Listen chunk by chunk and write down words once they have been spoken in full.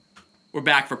We're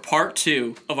back for part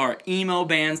 2 of our emo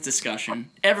bands discussion.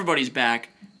 Everybody's back.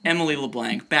 Emily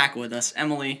LeBlanc back with us.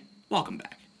 Emily, welcome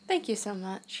back. Thank you so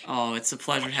much. Oh, it's a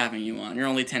pleasure having you on. You're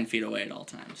only 10 feet away at all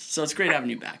times, so it's great having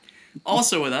you back.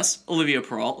 Also with us, Olivia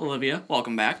Peralt. Olivia,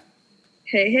 welcome back.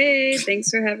 Hey,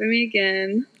 thanks for having me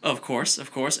again. Of course.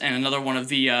 And another one of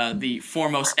the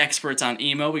foremost experts on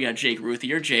emo, we got Jake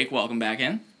Ruthier. Jake, welcome back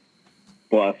in.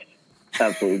 Blessed.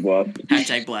 Absolutely blessed.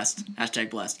 Hashtag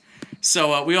blessed.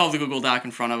 So we all have the Google Doc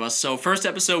in front of us. So first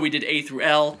episode we did A through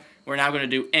L. We're now going to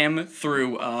do M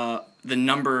through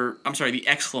number 3.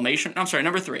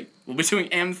 We'll be doing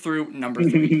M through number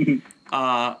 3.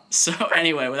 So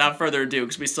anyway, without further ado,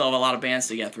 because we still have a lot of bands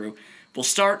to get through, we'll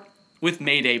start with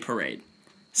Mayday Parade.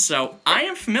 So I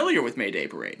am familiar with Mayday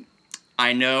Parade.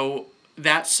 I know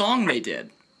that song they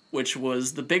did, which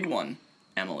was the big one,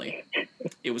 Emily.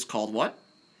 It was called what?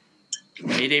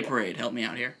 Mayday Parade. Help me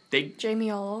out here. Jamie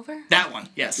All Over? That one,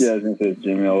 yes. Yeah, I was going to say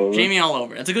Jamie All Over. Jamie All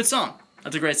Over. That's a good song.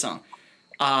 That's a great song.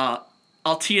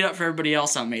 I'll tee it up for everybody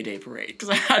else on Mayday Parade,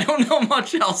 because I don't know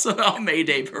much else about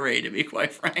Mayday Parade, to be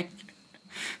quite frank.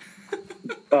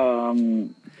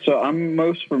 So I'm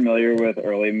most familiar with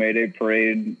early Mayday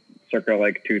Parade, circa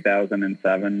like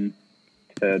 2007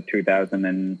 to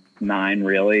 2009,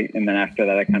 really. And then after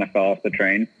that, I kind of fell off the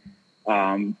train.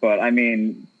 But I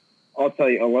mean, I'll tell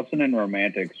you, A Lesson in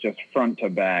Romantics, just front to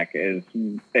back, is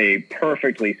a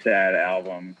perfectly sad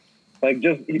album. Like,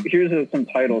 just here's some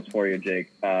titles for you,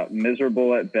 Jake.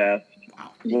 Miserable at Best,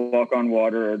 Walk on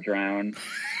Water or Drown.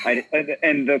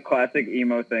 And the classic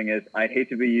emo thing is, I'd hate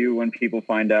to be you when people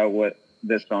find out what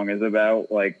this song is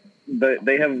about. Like,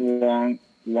 they have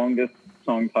longest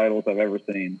song titles I've ever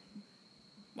seen.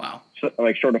 Wow. So,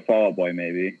 like, short of Fall Out Boy,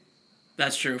 maybe.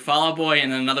 That's true. Fall Out Boy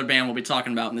and another band we'll be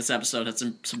talking about in this episode had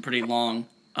some pretty long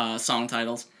song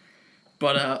titles.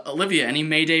 But Olivia, any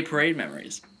Mayday Parade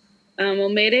memories? Well,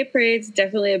 Mayday Parade's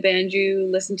definitely a band you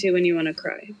listen to when you want to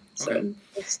cry. So Okay.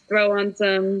 let's throw on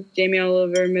some Jamie All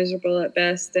Over, Miserable at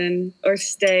Best, or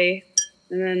Stay,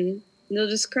 and then you'll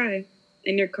just cry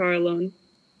in your car alone.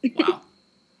 Wow.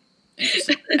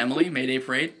 Interesting. Emily, Mayday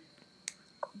Parade?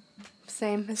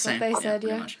 Same as Same. what they said,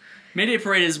 pretty yeah. much. Mayday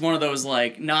Parade is one of those,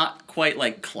 like, not quite,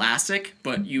 like, classic,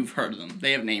 but you've heard of them.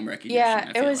 They have name recognition, Yeah, I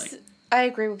it feel was, like. I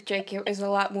agree with Jake, it was a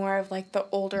lot more of like the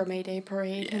older Mayday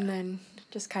Parade, Yeah. and then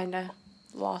just kind of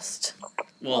lost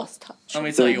touch. Let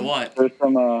me tell you what. There's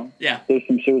some Yeah.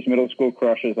 serious middle school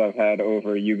crushes I've had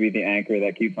over "You Be the Anchor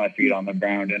That Keeps My Feet on the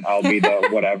Ground" and "I'll Be the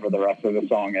Whatever the rest of the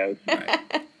song is." Right.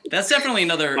 That's definitely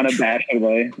another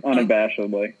Unabashedly.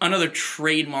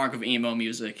 trademark of emo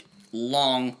music.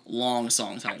 Long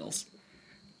song titles.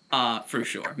 For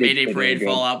sure. Mayday Good, Parade, good.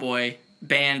 Fall Out Boy,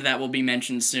 band that will be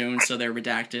mentioned soon, so they're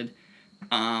redacted.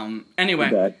 Anyway,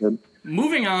 Redacted.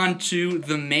 moving on to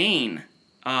the main.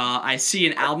 I see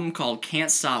an album called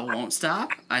Can't Stop, Won't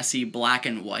Stop. I see Black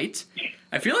and White.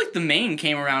 I feel like the main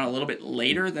came around a little bit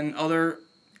later than other,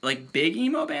 like, big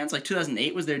emo bands. Like,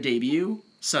 2008 was their debut,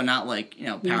 so not like,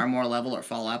 Paramore level or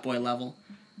Fall Out Boy level.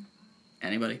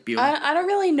 Anybody? Beulah? I don't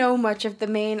really know much of the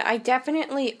main. I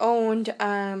definitely owned,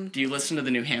 Do you listen to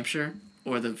the New Hampshire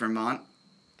or the Vermont?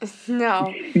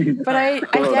 no, but I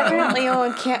definitely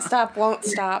own Can't Stop, Won't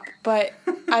Stop, but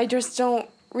I just don't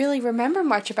really remember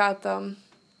much about them.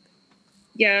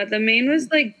 Yeah, the main was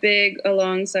like big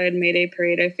alongside Mayday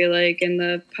Parade, I feel like, in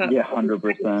the pop. Yeah,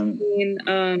 100%. scene.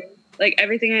 Like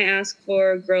Everything I Ask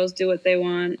For, Girls Do What They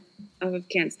Want, off of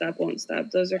Can't Stop, Won't Stop.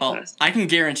 Those are Oh, classic. I can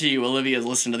guarantee you Olivia's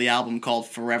listened to the album called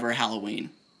Forever Halloween.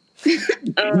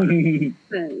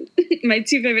 My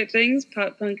two favorite things,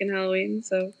 pop punk and Halloween.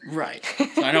 So Right.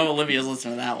 So I know Olivia's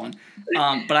listened to that one.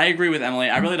 But I agree with Emily.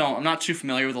 I'm not too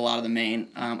familiar with a lot of the main.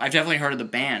 I've definitely heard of the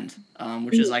band,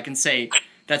 which is, I can say,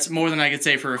 that's more than I could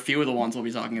say for a few of the ones we'll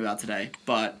be talking about today.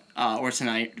 But, or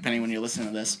tonight, depending when you're listening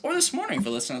to this. Or this morning if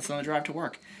you're listening to this on the drive to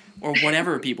work. Or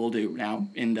whatever people do now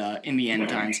in the end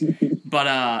times.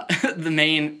 But the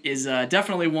main is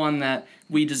definitely one that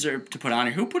we deserve to put on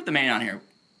here. Who put the main on here?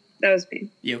 that was me.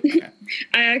 You. Okay.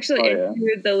 I actually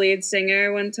interviewed the lead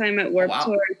singer one time at Warped wow.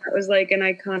 Tour. And that was like an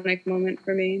iconic moment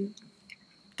for me.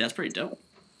 That's pretty dope.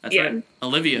 That's Yeah. right.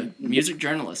 Olivia, music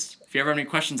journalist. If you ever have any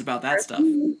questions about that stuff,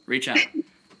 reach out.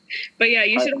 But yeah,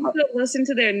 you should also listen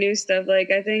to their new stuff. Like,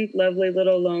 I think Lovely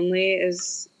Little Lonely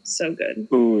is so good.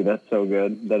 Ooh, that's so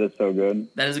good. That is so good.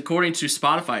 That is according to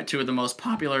Spotify. 2 of the most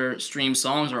popular streamed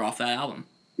songs are off that album.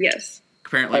 Yes.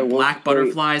 Apparently, I will Black say-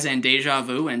 Butterflies and Deja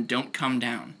Vu and Don't Come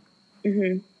Down.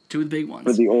 Mm-hmm. 2 of the big ones.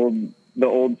 For the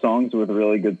old songs with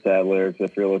really good sad lyrics,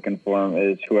 if you're looking for them,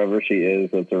 is Whoever She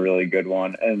Is. That's a really good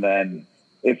one. And then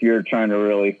if you're trying to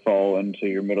really fall into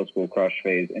your middle school crush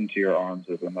phase, Into Your Arms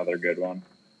is another good one.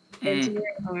 Into Your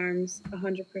Arms,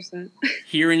 100%.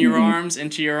 Here in Your Arms,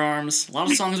 Into Your Arms. A lot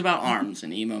of songs about arms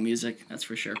in emo music, that's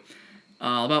for sure.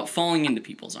 About falling into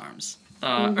people's arms.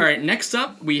 All right, next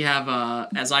up we have,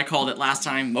 as I called it last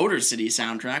time, Motor City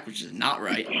soundtrack, which is not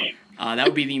right. That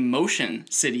would be the Motion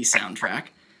City soundtrack,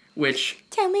 which...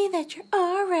 Tell me that you're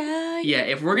alright. Yeah,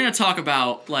 if we're going to talk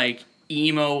about, like,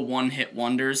 emo one-hit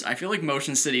wonders, I feel like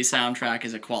Motion City soundtrack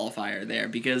is a qualifier there,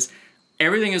 because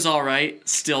Everything Is Alright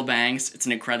still bangs. It's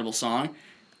an incredible song.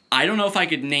 I don't know if I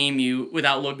could name you,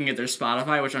 without looking at their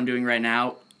Spotify, which I'm doing right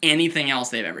now, anything else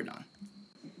they've ever done.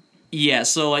 Yeah,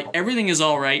 so, like, Everything Is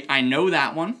Alright, I know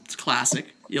that one. It's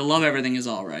classic. You'll love Everything Is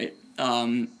Alright.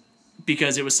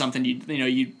 Because it was something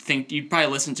you'd think you'd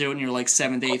probably listen to it when you were like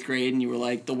 7th, 8th grade, and you were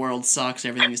like, the world sucks,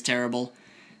 everything is terrible.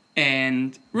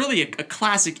 And really a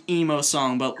classic emo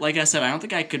song, but like I said, I don't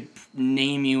think I could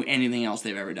name you anything else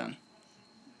they've ever done.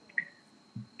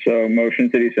 So Motion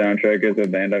City Soundtrack is a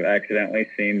band I've accidentally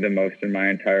seen the most in my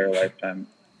entire lifetime.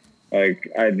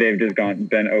 Like, they've just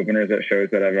been openers at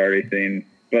shows that I've already seen.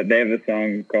 But they have a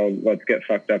song called Let's Get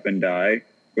Fucked Up and Die,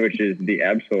 which is the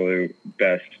absolute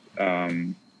best,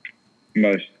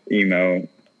 most emo,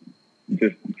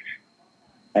 just,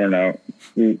 I don't know.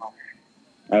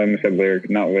 I almost said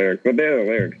not lyric, but they are the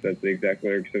lyrics. That's the exact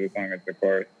lyrics to the song. It's the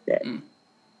chorus. But.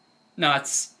 No,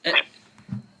 it's...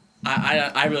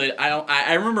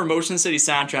 I remember Motion City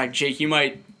soundtrack. Jake, you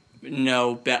might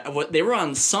know what they were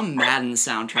on some Madden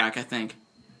soundtrack. I think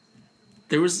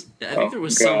there was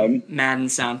some Madden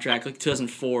soundtrack like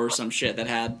 2004 or some shit that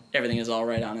had Everything Is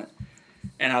Alright on it.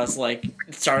 And I was like,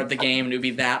 start the game and it would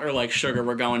be that or like Sugar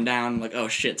We're Going Down. I'm like, oh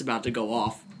shit, it's about to go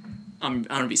off. I'm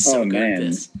gonna be so good at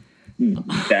this.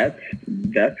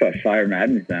 That's a fire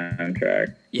Madden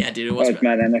soundtrack. Yeah, dude, it was. It's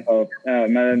Madden NFL.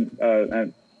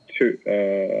 Madden 03.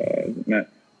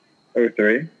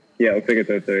 Yeah, it looks like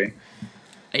it's 03.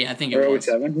 Yeah, I think it or was.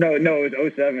 07. No, it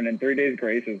was 07, and 3 Days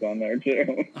Grace was on there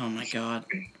too. Oh my god!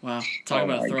 Wow, talk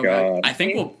about a throwback. God. I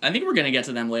think we're gonna get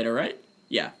to them later, right?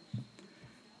 Yeah.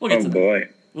 We'll get to them. Boy.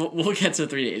 We'll get to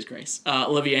 3 Days Grace.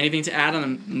 Olivia, anything to add on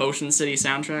the Motion City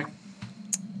soundtrack?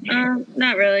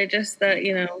 Not really. Just that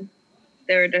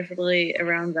they were definitely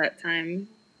around that time.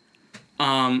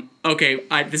 Okay.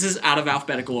 This is out of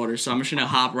alphabetical order, so I'm just gonna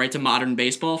hop right to Modern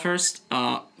Baseball first.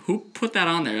 Who put that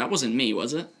on there? That wasn't me,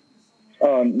 was it?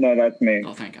 No, that's me.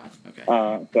 Oh, thank God. Okay.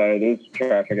 Sorry, there's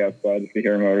traffic outside. If you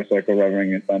hear a motorcycle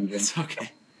revving its engine. It's okay.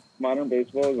 Modern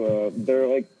Baseball is they're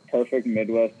like perfect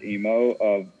Midwest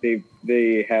emo. They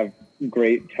have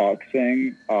great talk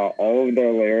sing. All of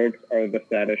their lyrics are the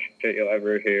saddest shit you'll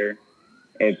ever hear.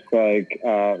 It's like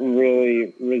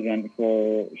really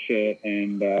resentful shit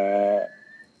and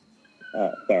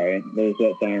sorry, there's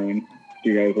that siren.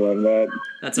 Do you guys love that?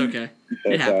 That's okay.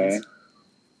 So it happens.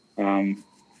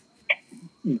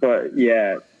 But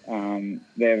yeah,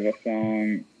 they have a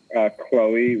song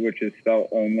Chloe, which is spelled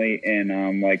only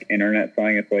in like internet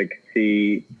slang. It's like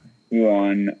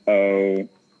C1OE.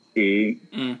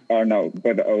 Or no,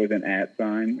 but the O is an @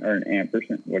 sign or an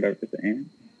ampersand, whatever it's an.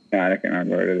 No, I can't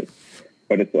remember what it is.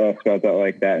 But it's spelled out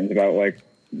like that, and it's about like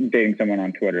dating someone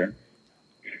on Twitter.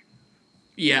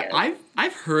 Yeah,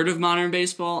 I've heard of Modern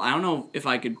Baseball. I don't know if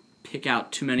I could pick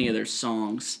out too many of their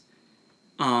songs.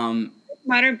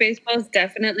 Modern Baseball is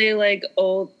definitely like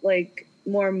old, like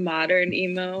more modern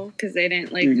emo because they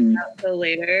didn't like come out till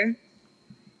later.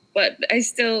 But I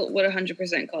still would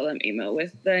 100% call them emo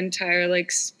with the entire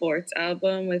like sports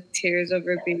album with Tears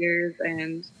Over Beers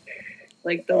and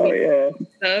like the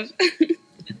stuff.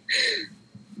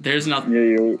 There's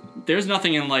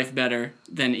nothing in life better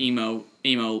than emo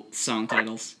song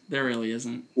titles. There really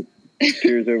isn't.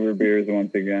 Tears Over Beers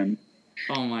once again.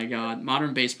 Oh my God,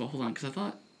 Modern Baseball. Hold on, because I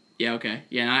thought. Yeah, okay.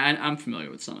 Yeah, I'm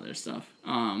familiar with some of their stuff.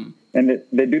 And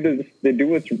they do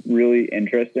what's really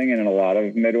interesting, and a lot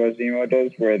of Midwest emo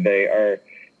does, where they are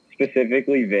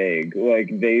specifically vague.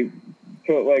 Like they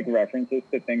put like references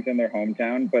to things in their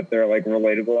hometown, but they're like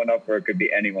relatable enough where it could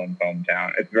be anyone's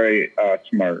hometown. It's very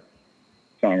smart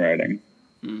songwriting.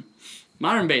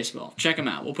 Modern Baseball. Check them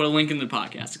out. We'll put a link in the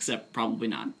podcast, except probably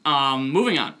not.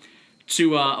 Moving on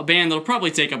to a band that'll probably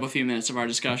take up a few minutes of our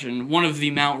discussion. One of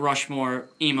the Mount Rushmore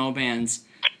emo bands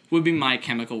would be My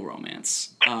Chemical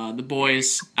Romance. The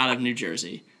boys out of New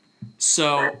Jersey.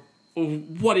 So,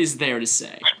 what is there to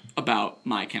say about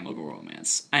My Chemical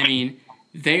Romance? I mean,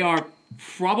 they are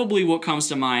probably what comes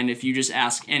to mind if you just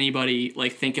ask anybody,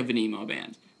 like, think of an emo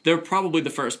band. They're probably the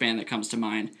first band that comes to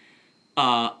mind.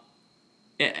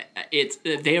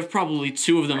 They have probably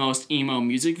two of the most emo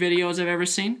music videos I've ever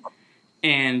seen.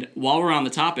 And while we're on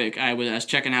the topic, I was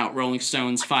checking out Rolling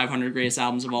Stone's 500 Greatest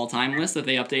Albums of All Time list that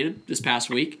they updated this past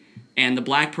week. And The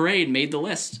Black Parade made the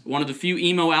list. One of the few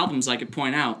emo albums I could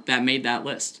point out that made that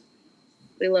list.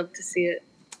 We love to see it.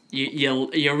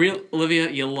 Olivia,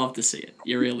 you'll love to see it.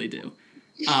 You really do.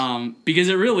 Because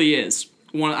it really is.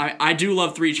 I do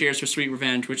love 3 Cheers for Sweet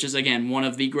Revenge, which is, again, one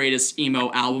of the greatest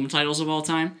emo album titles of all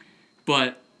time.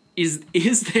 But is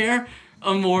there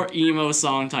a more emo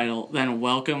song title than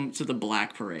Welcome to the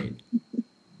Black Parade?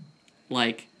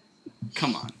 Like,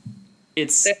 come on.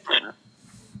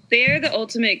 They're the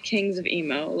ultimate kings of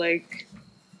emo, like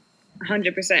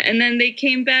 100%. And then they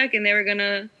came back and they were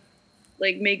gonna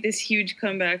like make this huge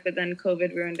comeback, but then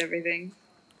COVID ruined everything.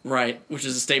 Right, which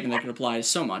is a statement that could apply to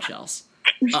so much else.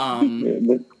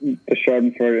 The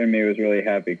Schadenfreude in me was really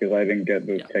happy because I didn't get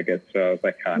those tickets, so I was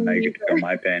like, now you get to feel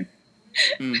my pain.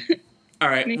 All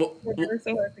right,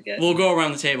 So hard to get. we'll go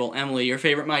around the table. Emily, your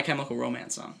favorite My Chemical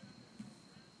Romance song?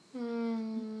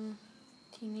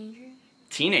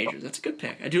 Teenagers, that's a good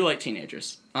pick. I do like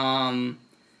Teenagers. What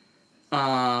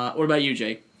about you,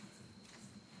 Jake?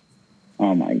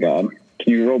 Oh my god.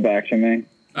 Can you roll back to me?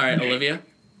 All right, Olivia?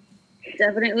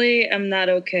 Definitely I'm Not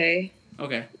Okay.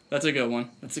 Okay, that's a good one.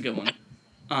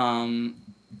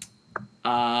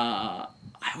 I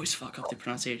always fuck up the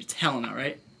pronunciation. It's Helena,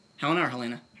 right? Helena or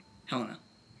Helena? Helena.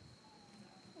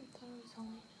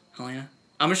 Helena?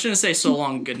 I'm just gonna say "So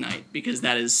Long, Good Night" because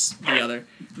that is the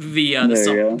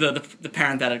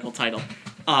parenthetical title.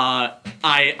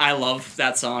 I love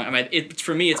that song. I mean,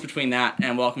 for me, it's between that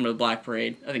and "Welcome to the Black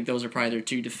Parade." I think those are probably their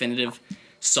 2 definitive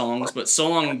songs. But "So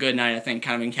Long, Good Night" I think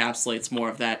kind of encapsulates more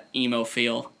of that emo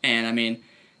feel. And I mean,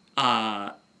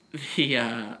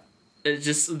 it's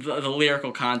just the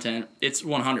lyrical content. It's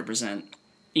 100%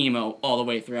 emo all the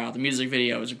way throughout. The music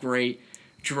video is great.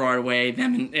 Gerard Way,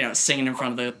 them singing in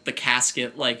front of the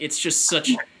casket, like it's just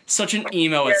such an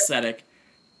emo aesthetic.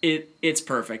 It's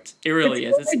perfect. It really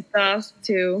is. It's like goth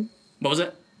too. What was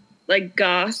it? Like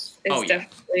goth is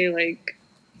definitely like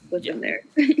within there.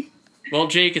 Well,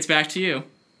 Jake, it's back to you.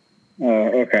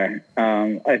 Okay.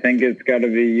 I think it's got to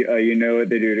be You Know What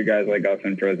They Do to Guys Like Us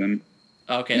in Prison.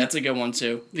 Okay, that's a good one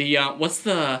too. What was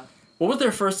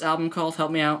their first album called?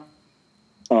 Help me out.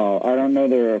 Oh, I don't know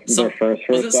their first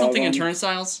Was it something album. in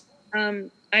Turnstiles?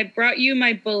 I brought you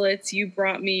my bullets. You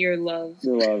brought me your love.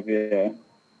 Your love, yeah.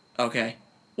 Okay.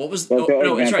 What was? That's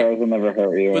that's right. Will Never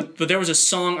Hurt You. But there was a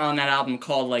song on that album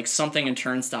called like something in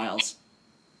Turnstiles.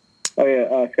 Oh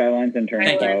yeah, Skylines and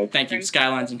Turnstiles. Thank you.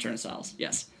 Skylines and Turnstiles.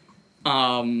 Yes.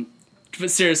 But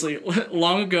seriously,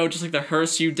 long ago, just like the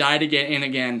hearse you died again and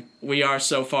again, we are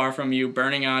so far from you,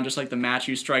 burning on just like the match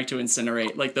you strike to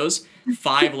incinerate. Like those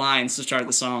 5 lines to start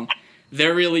the song.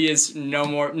 There really is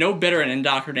no better an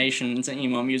indoctrination into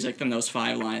emo music than those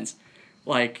 5 lines.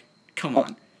 Like, come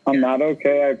on. I'm Not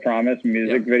Okay, I Promise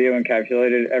music video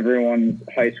encapsulated everyone's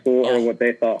high school or what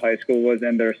they thought high school was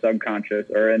in their subconscious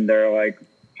or in their like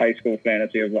high school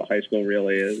fantasy of what high school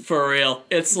really is. For real.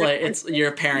 It's like it's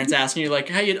your parents asking you like,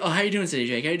 how you doing today,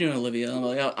 Jake? How you doing, Olivia? I'm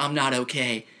like, oh, I'm not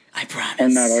okay. I promise.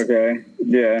 I'm not okay.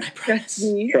 Yeah. I promise.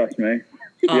 Trust me.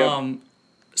 Yep.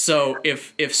 So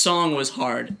if song was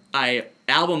hard,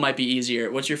 album might be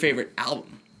easier. What's your favorite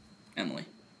album, Emily?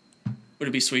 Would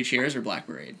it be Sweet Cheers or Black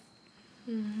Parade?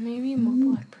 Maybe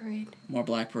more Black Parade. More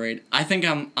Black Parade. I think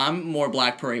I'm more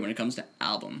Black Parade when it comes to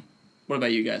album. What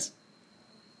about you guys?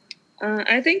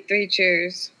 I think 3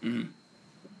 Cheers.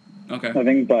 Mm-hmm. Okay. I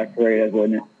think Black Parade as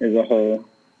a whole.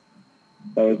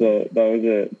 That was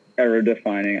a era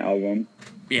defining album.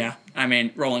 Yeah, I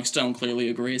mean Rolling Stone clearly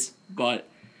agrees, but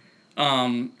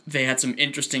they had some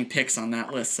interesting picks on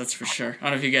that list. That's for sure. I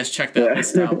don't know if you guys checked that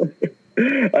list out.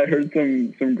 I heard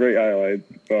some great highlights,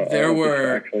 but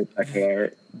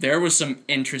there was some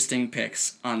interesting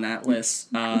picks on that list.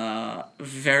 I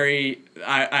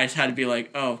had to be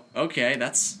like, oh, okay,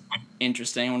 that's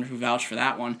interesting. I wonder who vouched for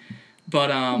that one.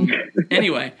 But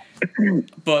anyway,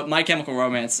 but My Chemical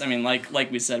Romance, I mean,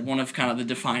 like we said, one of kind of the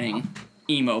defining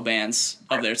emo bands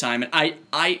of their time. And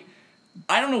I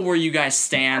don't know where you guys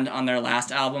stand on their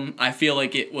last album. I feel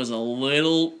like it was a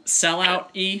little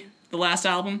sellout-y, the last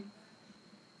album.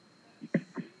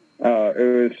 That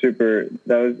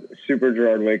was super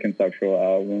Gerard Way conceptual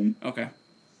album. Okay.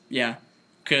 Yeah.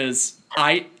 Because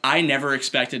I never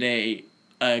expected a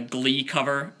Glee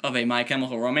cover of a My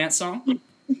Chemical Romance song.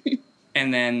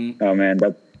 And then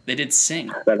they did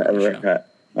Sing. That ever happened.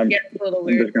 I'm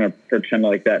just going to pretend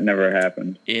like that never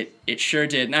happened. It sure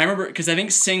did. And I remember, because I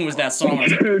think Sing was that song.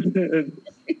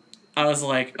 I was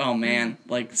like, oh man.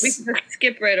 Like, we can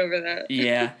skip right over that.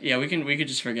 Yeah, we could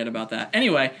just forget about that.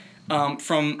 Anyway,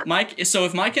 so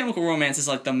if My Chemical Romance is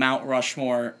like the Mount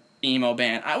Rushmore emo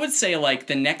band, I would say like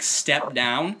the next step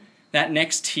down that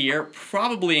next tier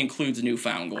probably includes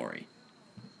Newfound Glory.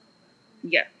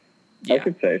 Yeah. I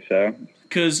could say so.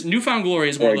 Because Newfound Glory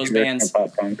is one of those bands.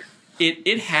 Pop punk.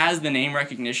 It has the name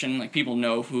recognition, like people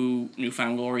know who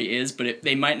Newfound Glory is, but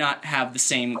they might not have the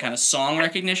same kind of song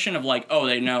recognition of like, oh,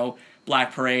 they know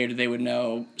Black Parade, or they would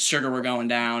know Sugar We're Going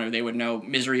Down, or they would know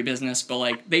Misery Business, but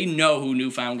like they know who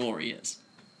Newfound Glory is.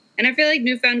 And I feel like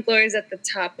Newfound Glory is at the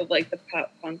top of like the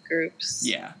pop punk groups.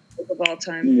 Yeah. Of all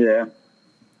time. Yeah.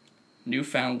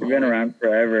 Newfound They've Glory. been around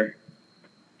forever.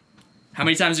 How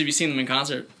many times have you seen them in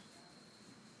concert?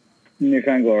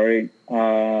 Newfound Glory.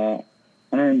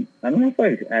 I don't know if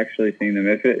I've actually seen them.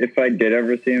 If I did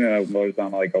ever see them, I was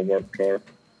on like a Warped Tour.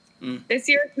 This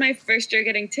year was my first year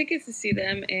getting tickets to see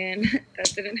them, and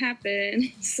that didn't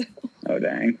happen. So. Oh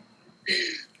dang.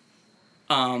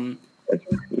 That's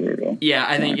brutal. Yeah,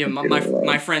 I think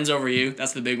my Friends Over You.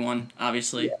 That's the big one,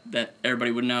 obviously, that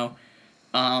everybody would know.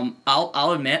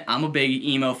 I'll admit I'm a big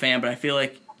emo fan, but I feel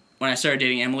like when I started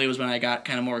dating Emily was when I got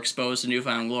kind of more exposed to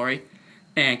Newfound Glory,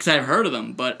 and because I've heard of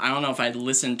them, but I don't know if I'd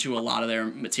listened to a lot of their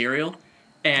material.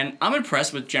 And I'm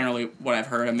impressed with generally what I've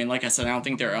heard. I mean, like I said, I don't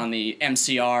think they're on the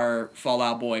MCR, Fall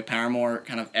Out Boy, Paramore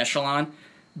kind of echelon,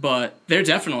 but they're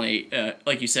definitely,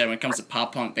 like you said, when it comes to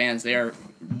pop punk bands, they are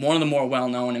one of the more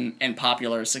well-known and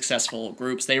popular, successful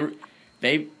groups. They've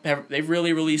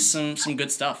really released some good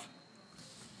stuff.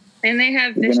 And they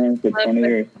have They've been around for 20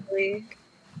 years.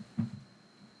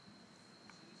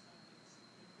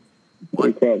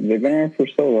 They've been around for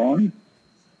so long.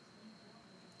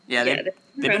 Yeah, they've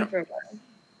been around for a while.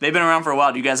 They've been around for a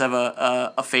while. Do you guys have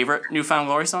a favorite Newfound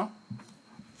Glory song?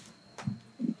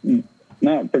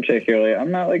 Not particularly.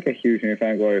 I'm not like a huge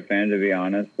Newfound Glory fan, to be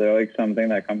honest. They're like something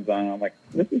that comes on, I'm like,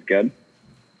 this is good.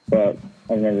 But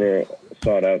I've never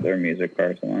sought out their music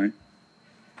personally.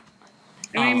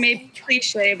 I mean, maybe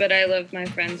cliche, but I love My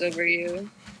Friends Over You.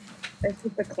 It's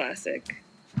just a classic.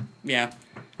 Yeah.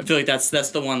 I feel like that's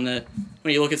the one that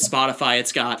when you look at Spotify,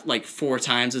 it's got like 4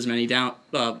 times as many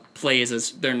plays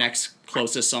as their next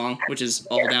closest song, which is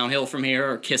All Downhill From Here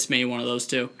or Kiss Me, one of those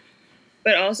two.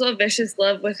 But also Vicious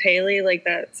Love with Haley, like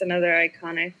that's another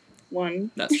iconic one.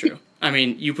 That's true. I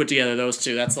mean, you put together those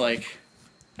two, that's an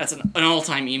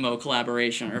all-time emo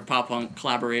collaboration or pop punk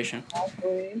collaboration.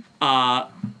 Absolutely. I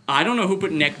don't know who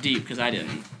put Neck Deep because I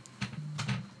didn't.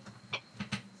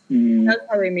 That's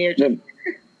probably me. I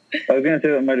was gonna say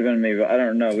that might have been me, but I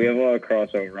don't know. We have a lot of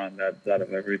crossover on that side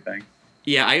of everything.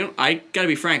 Yeah, I gotta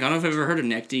be frank. I don't know if I've ever heard of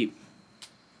Neck Deep.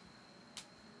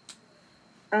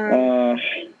 You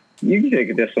can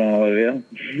take this one, Olivia.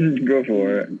 Go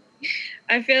for it.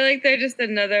 I feel like they're just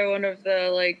another one of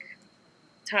the like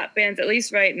top bands, at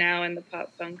least right now in the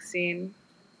pop punk scene.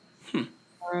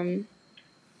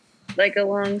 Like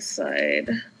alongside.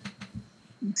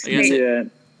 Yeah.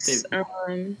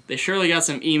 They surely got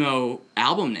some emo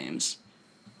album names.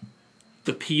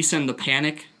 The Peace and the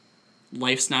Panic,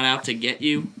 Life's Not Out to Get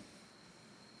You.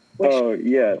 Oh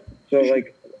yeah, so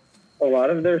like a lot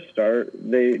of their start,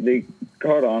 they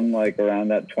caught on like around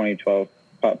that 2012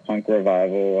 pop punk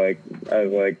revival, like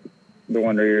as like the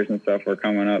Wonder Years and stuff were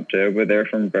coming up too. But they're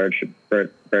from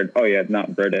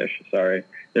not British, sorry.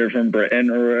 They're from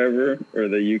Britain or wherever, or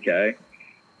the UK.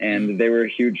 And they were a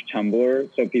huge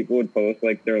Tumblr, so people would post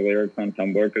like their lyrics on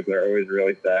Tumblr because they're always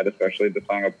really sad, especially the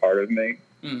song "A Part of Me."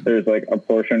 There's like a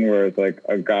portion where it's like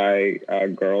a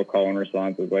girl calling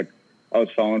response is like, "I was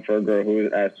falling for a girl who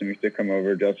was asking me to come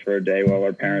over just for a day while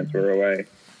our parents were away.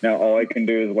 Now all I can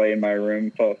do is lay in my room,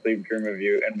 fall asleep, dream of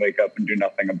you, and wake up and do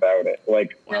nothing about it."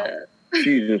 Like,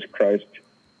 Jesus Christ,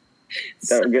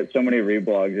 that would get so many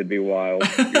reblogs, it'd be wild.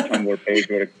 Your Tumblr page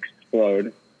would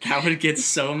explode. That would get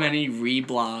so many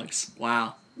reblogs.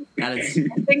 Wow. That is.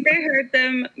 I think I heard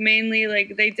them mainly,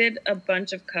 like, they did a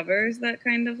bunch of covers that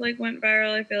kind of, like, went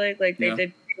viral, I feel like. Like, they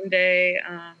did Green Day,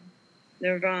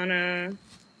 Nirvana.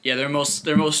 Yeah, their most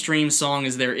streamed song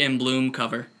is their In Bloom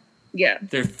cover. Yeah.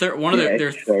 Their third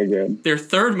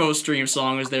most streamed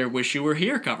song is their Wish You Were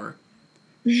Here cover.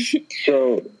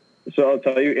 So I'll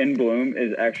tell you, In Bloom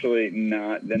is actually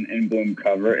not an In Bloom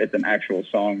cover. It's an actual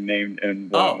song named In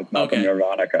Bloom. Oh, it's not the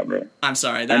Nirvana cover. I'm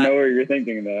sorry. I know what you're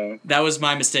thinking, though. That was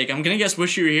my mistake. I'm going to guess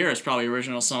Wish You Were Here is probably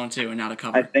original song, too, and not a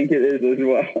cover. I think it is as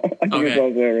well. I think it's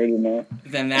also original.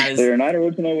 Then that is... They're not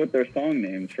original with their song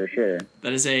names, for sure.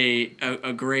 That is a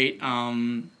great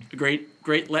curveball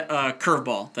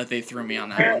that they threw me on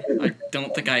that one. I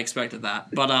don't think I expected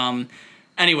that. But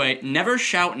anyway, Never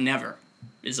Shout Never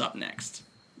is up next.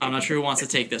 I'm not sure who wants to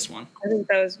take this one. I think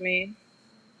that was me.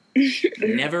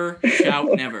 Never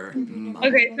Shout Never.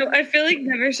 Okay, so I feel like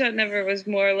Never Shout Never was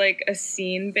more like a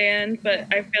scene band, but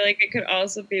I feel like it could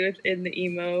also be within the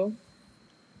emo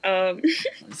What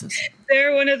is this?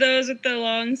 They're one of those with the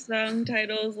long song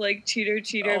titles like Cheater,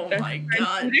 Cheater, Oh Best my Friend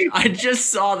god. Eater. I just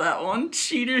saw that one.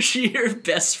 Cheater, Cheater,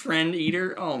 Best Friend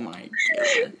Eater. Oh my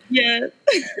god. Yeah.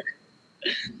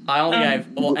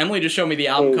 Emily just showed me the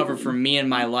album cover for Me and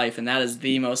My Life, and that is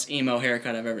the most emo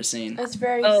haircut I've ever seen. It's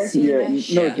very Oh. Seamish.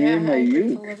 Yeah, no, Me and My I agree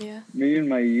with Uke. Olivia. Me and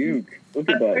My Uke. Look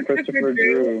at that, Christopher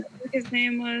Drew. His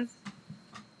name was.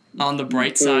 On the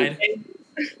bright side.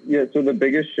 Yeah, so the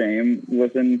biggest shame,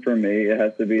 listen, for me, it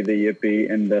has to be the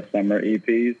Yippee and the Summer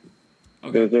EPs.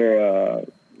 Okay. Those are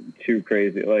too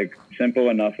crazy. Like, Simple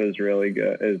Enough is really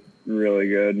good.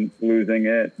 Losing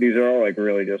It. These are all like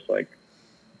really just like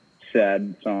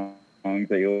sad songs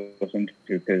that you listen to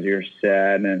because you're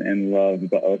sad and in love,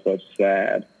 but also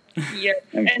sad. Yeah,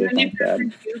 and then you have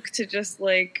Duke to just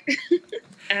like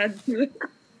add to it.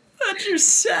 That you're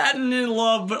sad and in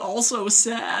love, but also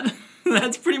sad.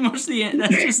 That's pretty much the end.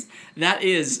 That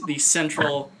is the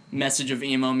central message of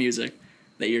emo music.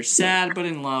 That you're sad but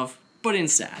in love, but in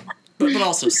sad. But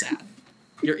also sad.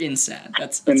 You're in sad.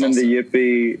 That's and then also... the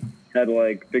Yippee had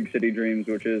like Big City Dreams,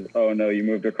 which is, oh no, you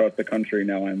moved across the country,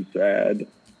 now I'm sad.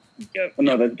 Yep. Oh,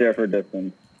 no, that's Dare for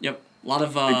Distance. Yep. A lot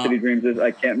of Big City Dreams is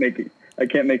I can't make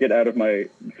it out of my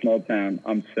small town.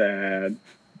 I'm sad.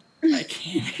 I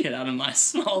can't get out of my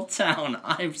small town.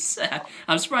 I'm sad.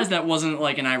 I'm surprised that wasn't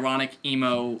like an ironic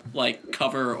emo like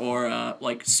cover or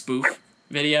like spoof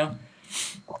video.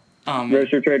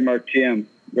 Registered trademark TM.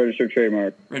 Registered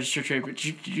trademark. Registered trademark.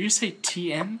 Did you just say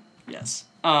TM? Yes.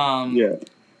 Yeah.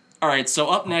 All right. So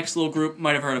up next, little group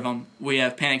might have heard of them. We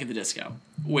have Panic at the Disco,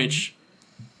 which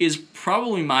is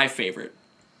probably my favorite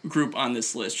group on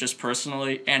this list, just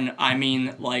personally, and I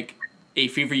mean like a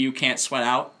Fever You Can't Sweat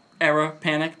Out era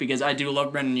Panic, because I do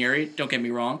love Brendan Urie, don't get me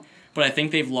wrong, but I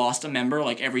think they've lost a member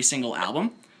like every single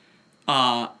album.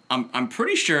 I'm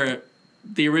pretty sure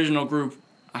the original group,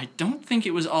 I don't think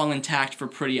it was all intact for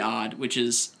Pretty Odd, which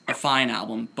is a fine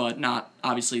album, but not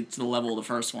obviously to the level of the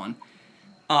first one.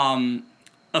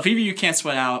 A Fever You Can't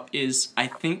Sweat Out is, I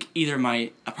think,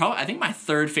 my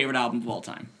third favorite album of all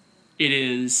time. It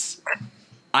is,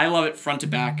 I love it front to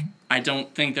back. I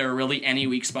don't think there are really any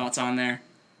weak spots on there.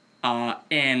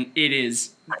 And it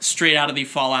is straight out of the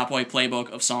Fall Out Boy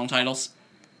playbook of song titles.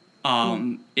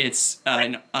 It's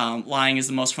Lying is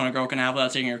the most fun a girl can have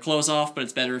without taking her clothes off, but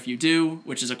it's better if you do,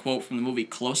 which is a quote from the movie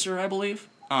Closer, I believe.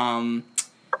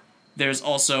 There's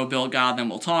also Build God, Then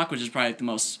We'll Talk, which is probably the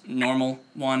most normal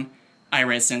one. I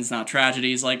Write Sins, Not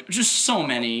Tragedies. Like, just so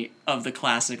many of the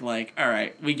classic, like, all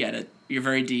right, we get it. You're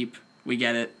very deep. We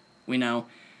get it. We know.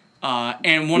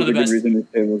 And one of the best... reason this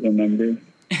table's a number.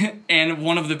 And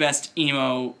one of the best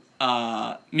emo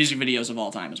music videos of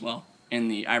all time as well. In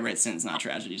the I Write Sins, Not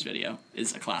Tragedies video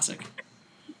is a classic.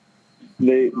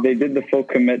 They did the full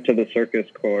commit to the circus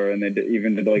core, and they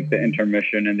even did like the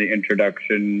intermission and the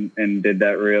introduction, and did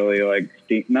that really like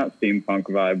not steampunk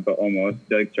vibe, but almost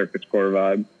like circus core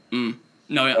vibe.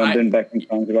 No, and then Beckham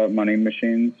songs about money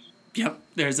machines. Yep,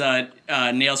 there's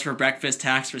Nails for Breakfast,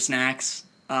 Tax for Snacks.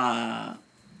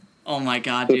 Oh my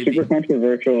god, so dude. Super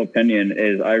controversial opinion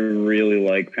is I really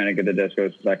like Panic at the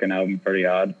Disco's second album, Pretty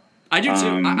Odd. I do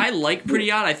too. I like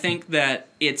Pretty Odd. I think that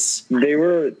it's... They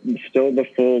were still the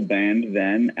full band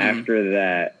then. After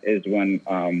that is when,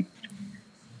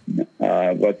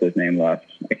 what's his name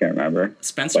left? I can't remember.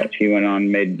 Spencer? But he went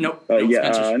on, made... Nope.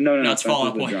 No, no, it's Fall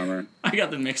Out Boy. Drummer. I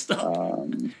got them mixed up.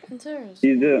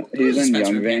 He's in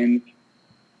Young Veins.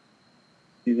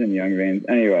 He's in Young Veins.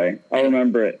 Anyway, I'll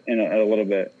remember it in a little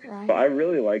bit. Right. But I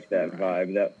really like that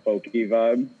vibe, that folky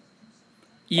vibe.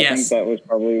 Yes. I think that was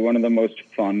probably one of the most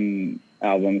fun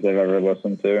albums I've ever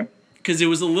listened to. Because it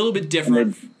was a little bit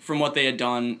different from what they had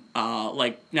done.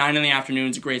 Like, 9 in the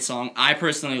Afternoon is a great song. I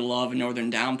personally love Northern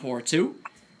Downpour, too.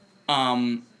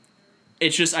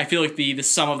 It's just, I feel like the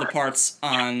sum of the parts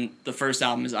on the first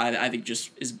album is, I think, just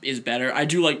is better. I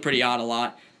do like Pretty Odd a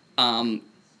lot.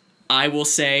 I will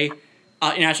say...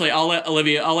 and actually, I'll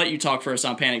let you talk first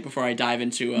on Panic before I dive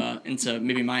into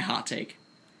maybe my hot take.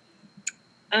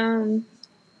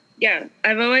 Yeah,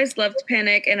 I've always loved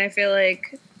Panic, and I feel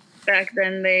like back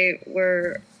then they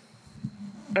were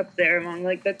up there among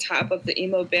like the top of the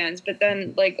emo bands. But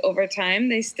then, like over time,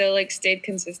 they still like stayed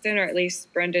consistent, or at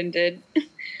least Brendan did.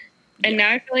 And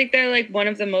now I feel like they're like one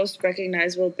of the most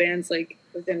recognizable bands like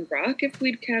within rock, if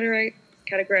we'd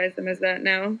categorize them as that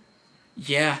now.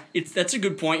 Yeah, that's a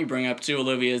good point you bring up too,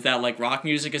 Olivia, is that like rock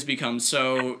music has become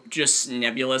so just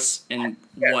nebulous in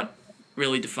what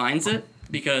really defines it,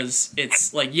 because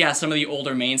it's like, yeah, some of the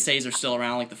older mainstays are still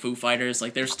around, like the Foo Fighters,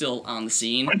 like they're still on the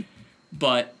scene,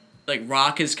 but like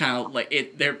rock is kind of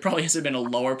like there probably hasn't been a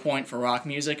lower point for rock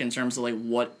music in terms of like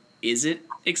what is it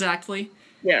exactly.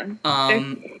 Yeah.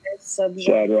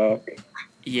 Sad Rock.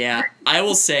 Yeah, I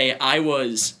will say I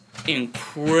was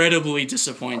incredibly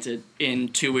disappointed in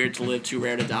Too Weird to Live, Too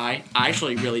Rare to Die. I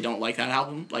actually really don't like that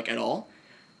album, like, at all.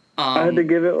 I had to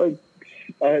give it like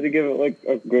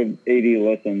a good 80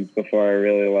 listens before I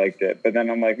really liked it. But then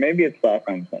I'm like, maybe it's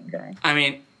Stockholm Syndrome. I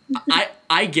mean,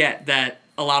 I get that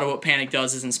a lot of what Panic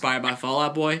does is inspired by Fall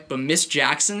Out Boy, but Miss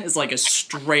Jackson is like a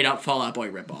straight up Fall Out Boy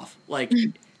ripoff. Like,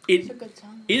 It's a good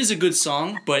song. It is a good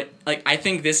song, but like I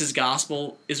think This Is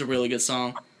Gospel is a really good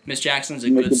song. Miss Jackson's a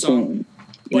good song.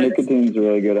 Nicotine's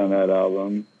really good on that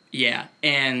album. Yeah,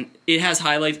 and it has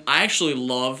highlights. I actually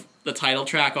love the title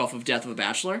track off of Death of a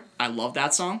Bachelor. I love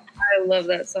that song. I love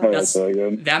that song. Oh, that's really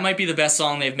good. That might be the best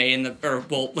song they've made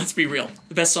let's be real.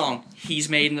 The best song he's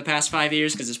made in the past 5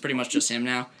 years, because it's pretty much just him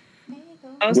now.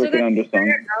 Also, that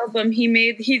entire album,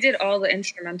 he did all the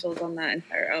instrumentals on that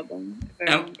entire album.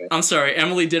 I'm sorry,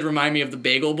 Emily did remind me of the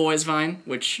Bagel Boys Vine,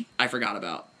 which I forgot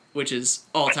about, which is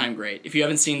all-time great. If you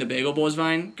haven't seen the Bagel Boys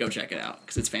Vine, go check it out,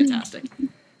 because it's fantastic.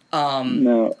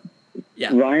 No.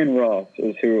 Yeah. Ryan Ross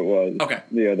is who it was. Okay.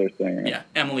 The other singer. Yeah,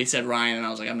 Emily said Ryan, and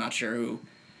I was like, I'm not sure who.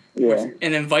 Yeah.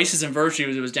 And then Vices and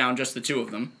Virtues, it was down just the two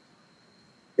of them.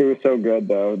 It was so good,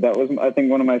 though. That was, I think,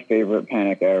 one of my favorite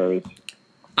Panic eras.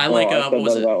 I like, what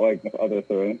was it? About, like, the other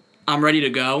three. I'm Ready to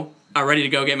Go. Ready to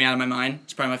Go, Get Me Out of My Mind.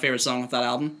 It's probably my favorite song off that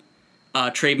album.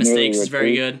 Trade Mistakes is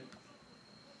very good.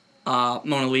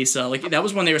 Mona Lisa. Like, that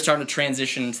was when they were starting to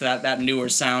transition to that newer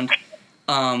sound.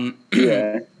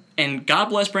 Yeah. And God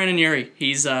bless Brandon Urie.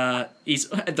 He's at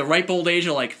the ripe old age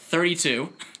of, like,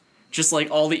 32. Just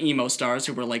like all the emo stars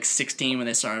who were, like, 16 when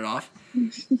they started off.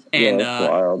 And,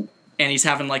 that's wild. And he's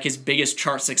having, like, his biggest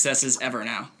chart successes ever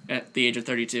now at the age of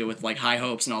 32 with, like, High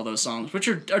Hopes and all those songs, which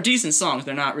are decent songs.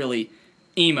 They're not really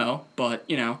emo, but,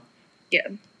 you know. Yeah.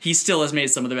 He still has made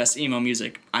some of the best emo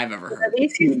music I've ever heard. At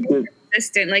least he's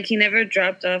consistent. Like, he never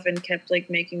dropped off and kept, like,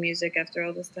 making music after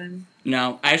all this time.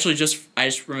 No, I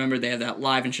just remembered they had that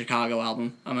Live in Chicago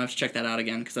album. I'm going to have to check that out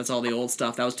again, because that's all the old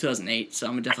stuff. That was 2008, so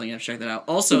I'm definitely going to check that out.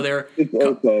 Also,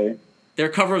 their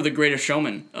cover of the Greatest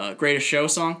Showman, Greatest Show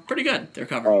song, pretty good, their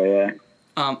cover. Oh, yeah.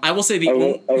 I will say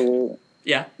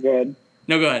Yeah. Go ahead.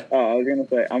 No, go ahead. I was going to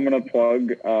say, I'm going to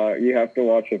plug, you have to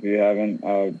watch if you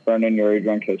haven't, Brendan Urie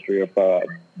Drunk History of Fall Out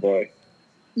Boy.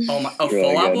 Oh, my, really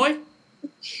Fall Out good. Boy?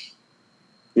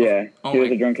 Yeah, he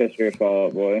has a Drunk History of Fall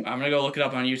Out Boy. I'm going to go look it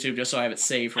up on YouTube just so I have it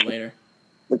saved for later.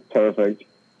 It's perfect.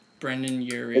 Brendan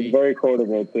Urie. It's very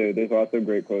quotable, too. There's lots of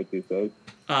great quotes he says.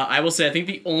 I will say, I think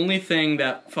the only thing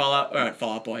that Fall Out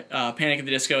Boy, Panic at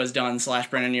the Disco has done /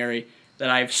 Brendan Urie that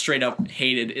I've straight up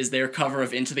hated is their cover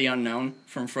of Into the Unknown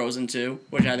from Frozen 2,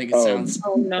 which I think sounds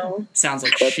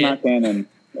like That's shit. not canon.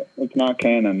 It's not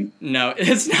canon. No,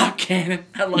 it's not canon.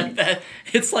 I like that.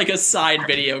 It's like a side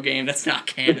video game that's not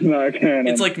canon. It's not canon.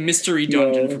 It's like Mystery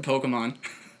Dungeon for Pokemon.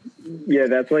 Yeah,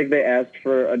 that's like they asked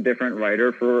for a different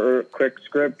writer for a quick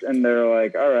script, and they're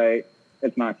like, all right,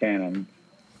 it's not canon.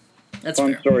 That's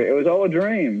Fun fair. story. It was all a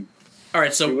dream. All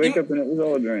right, so You wake up and it was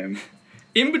all a dream.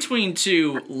 in between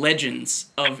two legends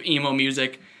of emo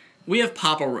music, we have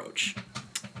Papa Roach.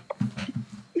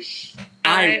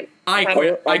 I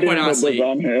quite honestly,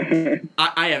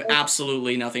 I have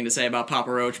absolutely nothing to say about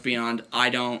Papa Roach beyond I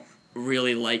don't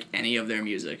really like any of their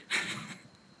music.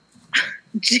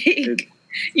 Jake,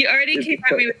 you already came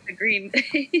at me with the Green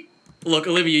Day. Look,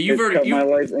 Olivia, you've heard cut my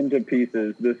life into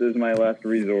pieces. This is my last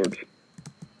resort.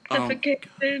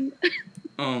 Suffocation.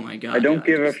 Oh my god. I don't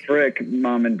give a frick,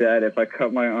 Mom and Dad, if I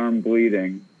cut my arm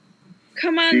bleeding.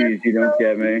 Come on. Jeez, you don't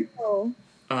get me.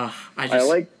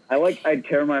 I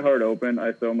tear my heart open.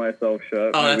 I sew myself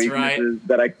shut. Oh, my that's weakness right. is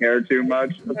that I care too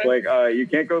much. It's like, you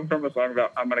can't go from a song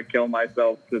about I'm going to kill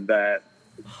myself to that.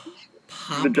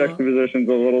 Papa? The juxtaposition's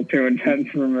a little too intense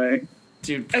for me.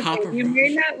 Dude, Papa Okay, you Roach.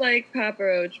 may not like Papa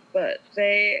Roach, but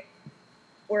they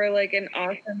were like an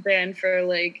awesome band for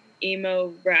like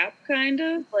emo rap kind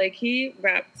of. Like he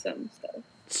rapped some stuff.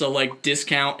 So like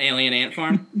Discount Alien Ant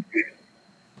Farm?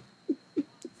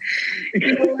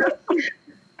 Jake,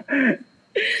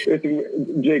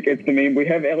 it's the meme. We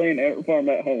have Alien Ant Farm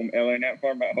at home. Alien Ant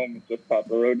Farm at home is just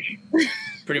Papa Roach.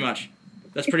 Pretty much.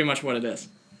 That's pretty much what it is.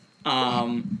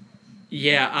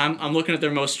 Yeah, I'm looking at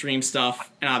their most streamed stuff,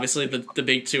 and obviously the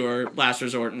big two are Last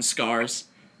Resort and Scars.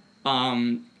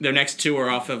 Their next two are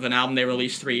off of an album they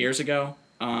released 3 years ago.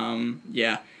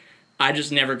 Yeah, I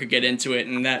just never could get into it.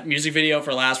 And that music video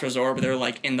for Last Resort, where they're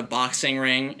like in the boxing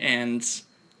ring and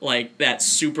like that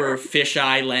super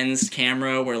fisheye lens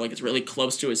camera where like it's really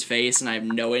close to his face, and I have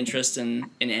no interest in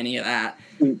any of that.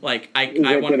 Like Is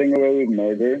that getting away with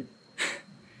murder?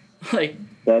 like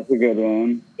That's a good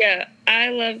one. Yeah, I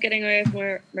love Getting Away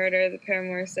with Murder, the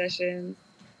Paramore Sessions.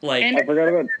 Like, And I forgot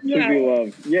about To Be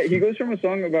Loved. Yeah, he goes from a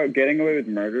song about getting away with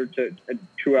murder to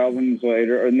 2 albums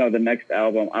later, or no, the next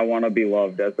album, I Want to Be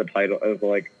Loved as the title, as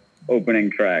like opening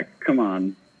track. Come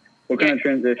on. What kind of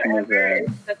transition is that?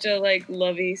 It's such a like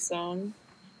lovey song.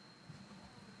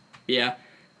 yeah.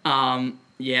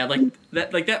 Yeah, like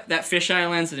that Fish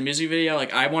Islands in the music video,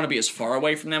 like I want to be as far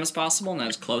away from them as possible and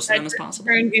as close to them as possible.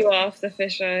 Turned you off the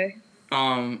fisheye.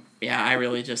 Yeah, I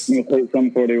really just I'm gonna play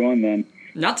Sum 41 then.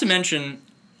 not to mention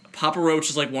Papa Roach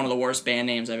is like one of the worst band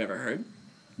names I've ever heard.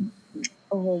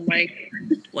 Oh my.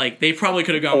 Like they probably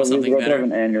could have gone with something better. better.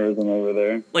 Have an aneurysm over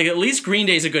there. Like at least Green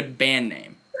Day's a good band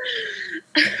name.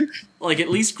 Like at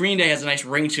least Green Day has a nice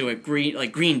ring to it.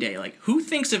 Green Day. Like who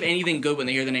thinks of anything good when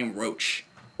they hear the name Roach?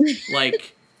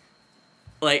 Like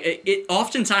it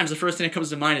oftentimes the first thing that comes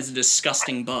to mind is a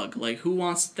disgusting bug. Like who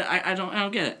wants that? I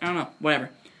don't get it. I don't know. Whatever.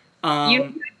 You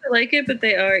don't have to like it, but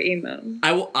they are emo.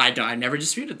 I never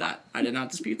disputed that. I did not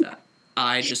dispute that.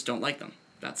 I just don't like them.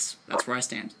 That's where I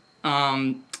stand.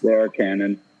 They are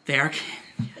canon. They are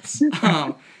canon, yes.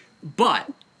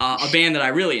 But a band that I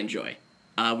really enjoy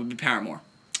would be Paramore,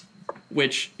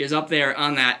 which is up there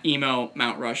on that emo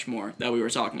Mount Rushmore that we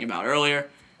were talking about earlier.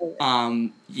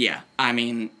 Yeah, I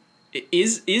mean,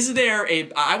 is there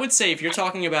I would say if you're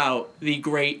talking about the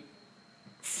great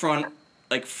front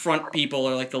people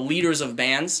or like the leaders of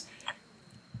bands,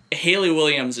 Hayley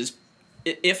Williams is,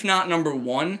 if not number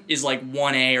one, is like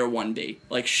 1A or 1B.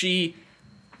 Like she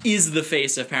is the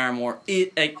face of Paramore.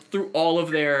 Through all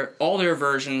their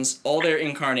versions, all their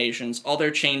incarnations, all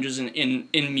their changes in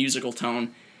musical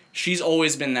tone, she's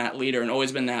always been that leader and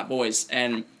always been that voice.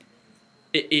 And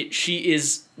she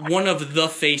is one of the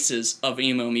faces of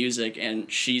emo music,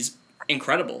 and she's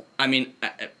incredible. I mean,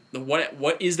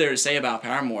 what is there to say about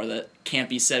Paramore that can't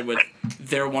be said with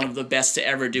they're one of the best to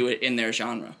ever do it in their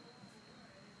genre?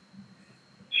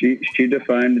 She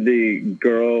defined the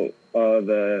girl,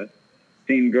 the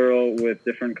scene girl with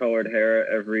different colored hair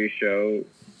at every show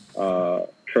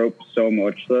trope so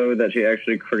much so that she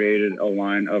actually created a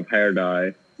line of hair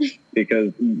dye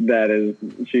because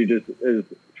she just is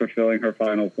fulfilling her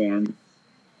final form.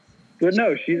 But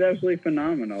no, she's absolutely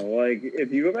phenomenal. Like,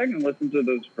 if you go back and listen to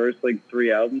those first,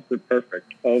 3 albums, they're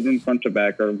perfect. All of them front to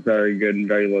back are very good and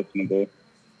very listenable.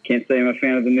 Can't say I'm a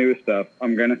fan of the new stuff.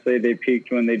 I'm going to say they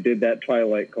peaked when they did that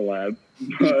Twilight collab.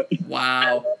 But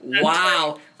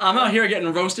Wow. I'm out here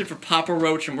getting roasted for Papa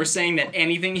Roach, and we're saying that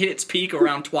anything hit its peak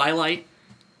around Twilight.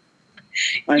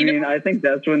 I think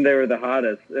that's when they were the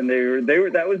hottest, and they were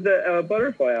that was the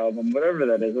Butterfly album, whatever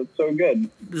that is. It's so good.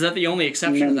 Is that the only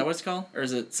exception? Is that what it's called, or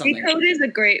is it something? Decode is a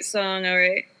great song. All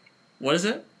right. What is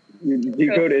it?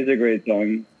 Decode is a great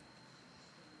song.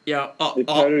 Yeah. How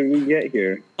did we get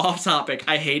here? Off topic.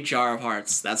 I hate Jar of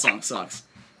Hearts. That song sucks.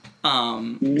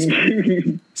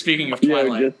 Speaking of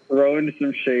Twilight, just throwing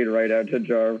some shade right out to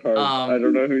Jar of Hearts. I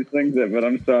don't know who sings it, but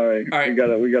I'm sorry. All right.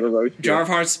 We gotta roast you. Jar of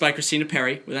Hearts by Christina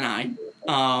Perri with an I.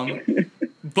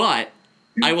 But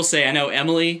I will say, I know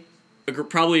Emily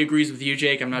probably agrees with you,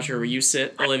 Jake. I'm not sure where you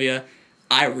sit, Olivia.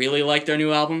 I really like their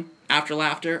new album, After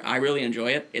Laughter. I really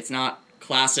enjoy it. It's not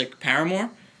classic Paramore,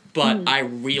 but I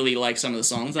really like some of the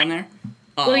songs on there.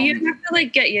 Well, you have to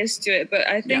get used to it, but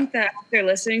I think that after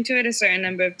listening to it a certain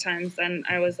number of times, then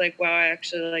I was like, wow, I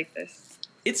actually like this.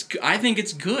 I think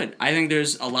it's good. I think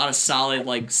there's a lot of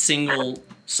solid single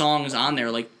songs on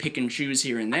there, pick and choose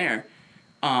here and there.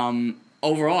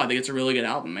 Overall, I think it's a really good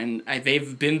album, and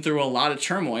they've been through a lot of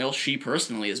turmoil. She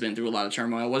personally has been through a lot of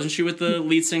turmoil. Wasn't she with the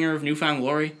lead singer of New Found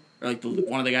Glory, or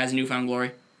one of the guys in New Found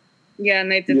Glory? Yeah,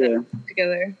 and they did that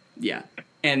together. Yeah.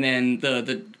 And then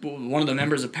the one of the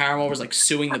members of Paramore was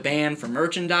suing the band for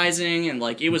merchandising, and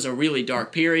it was a really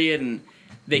dark period, and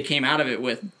they came out of it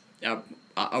with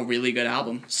a really good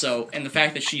album. So, and the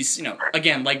fact that she's,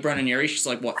 again, like Brennan Urie, she's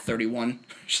 31?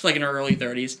 She's in her early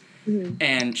 30s,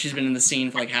 and she's been in the scene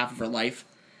for half of her life.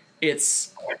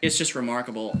 It's just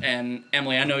remarkable. And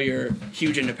Emily, I know you're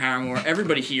huge into Paramore.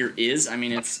 Everybody here is. I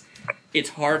mean, it's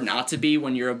hard not to be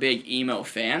when you're a big emo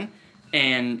fan,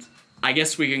 and I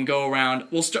guess we can go around.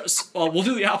 We'll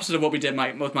do the opposite of what we did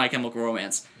with My Chemical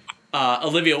Romance.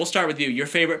 Olivia, we'll start with you. Your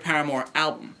favorite Paramore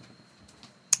album?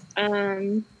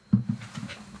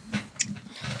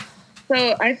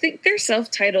 So I think their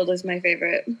self-titled is my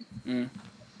favorite.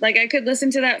 I could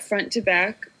listen to that front to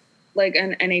back,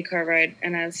 on any car ride,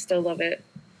 and I still love it.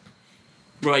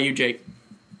 What about you, Jake?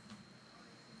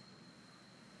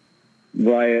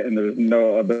 Riot, and there's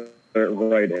no other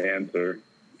right answer.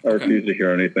 I refuse to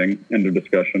hear anything. End of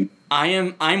discussion.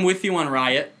 I'm with you on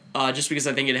Riot, just because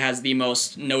I think it has the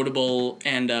most notable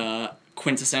and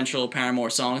quintessential Paramore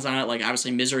songs on it, like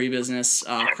obviously Misery Business,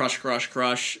 Crush, Crush,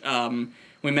 Crush.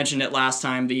 We mentioned it last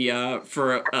time. The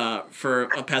for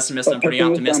a pessimist, I'm pretty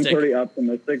optimistic. I'm pretty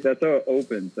optimistic. That's how it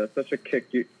opens. That's such a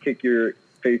kick your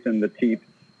face in the teeth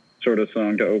sort of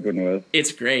song to open with.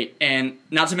 It's great, and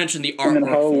not to mention the artwork. And then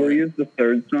Hallelujah is the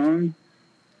third song.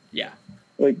 Yeah.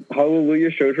 Like Hallelujah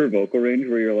showed her vocal range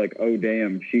where you're like, oh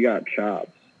damn, she got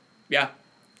chops. Yeah.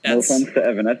 No offense to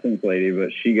Evanescence lady,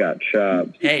 but she got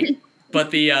chops. Hey, but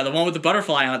the one with the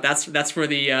butterfly on it, that's where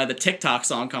the TikTok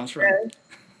song comes from.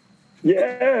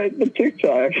 Yeah, the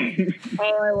TikTok.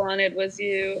 All I wanted was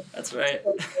you. That's right.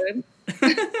 So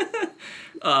good.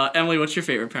 Emily, what's your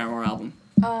favorite Paramore album?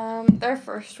 Their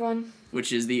first one.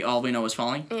 Which is the All We Know Is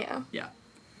Falling? Yeah. Yeah.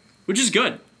 Which is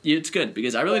good. It's good,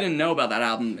 because I really didn't know about that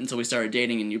album until we started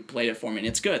dating and you played it for me, and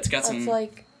it's good. It's got some... It's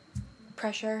like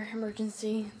Pressure,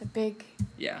 Emergency, the big...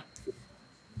 Yeah.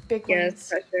 Big yes, ones.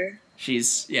 Pressure.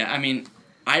 She's... Yeah, I mean,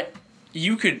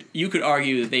 you could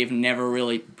argue that they've never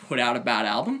really put out a bad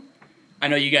album. I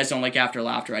know you guys don't like After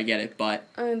Laughter, I get it, but...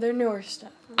 Their newer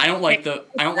stuff. I don't like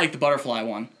the Butterfly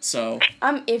one, so...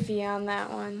 I'm iffy on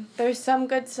that one. There's some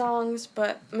good songs,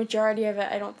 but majority of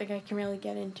it I don't think I can really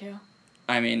get into.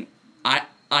 I mean,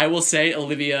 I will say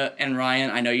Olivia and Ryan,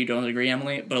 I know you don't agree,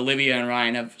 Emily, but Olivia and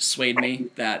Ryan have swayed me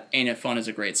that Ain't It Fun is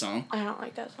a great song. I don't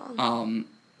like that song. I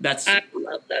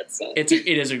love that song. It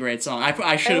is a great song.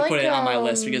 I should have like, put it on my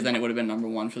list because then it would have been number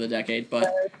one for the decade,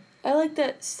 but... I like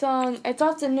that song. It's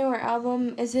off the newer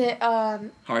album. Is it,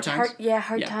 Hard Times?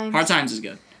 Hard Times. Hard Times is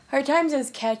good. Hard Times is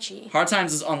catchy. Hard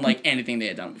Times is unlike anything they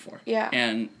had done before. Yeah.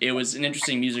 And it was an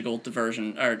interesting musical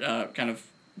diversion, or kind of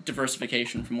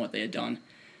diversification from what they had done.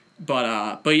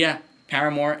 But yeah,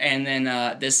 Paramore, and then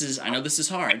I know this is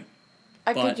hard.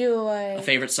 I could do like... A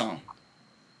favorite song.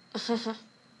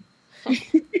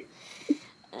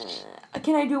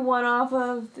 Can I do one off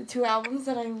of the two albums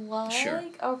that I like? Sure.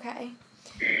 Okay.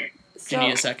 Do you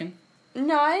need a second?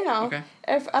 No, I know. Okay.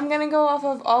 If I'm gonna go off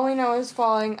of All We Know Is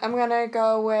Falling, I'm gonna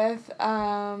go with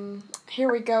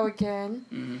Here We Go Again.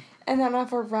 Mm-hmm. And then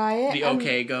off of Riot. The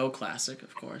OK Go classic,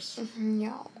 of course.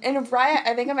 No. And of Riot,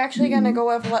 I think I'm actually gonna go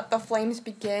with Let the Flames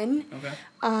Begin.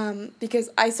 Okay.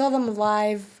 Because I saw them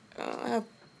live a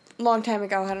long time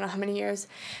ago. I don't know how many years.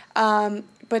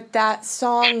 But that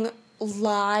song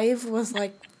live was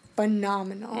like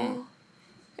phenomenal.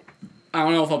 I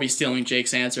don't know if I'll be stealing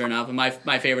Jake's answer or not, but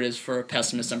my favorite is For a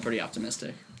Pessimist, I'm Pretty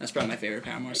Optimistic. That's probably my favorite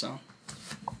Paramore song.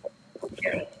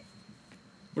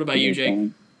 What about you, Jake?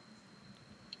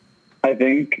 I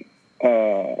think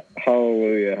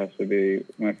Hallelujah has to be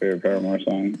my favorite Paramore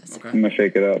song. Okay. I'm going to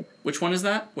shake it up. Which one is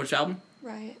that? Which album?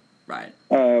 Riot. Riot.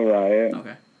 Riot.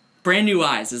 Okay. Brand New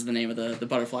Eyes is the name of the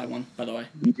Butterfly one, by the way.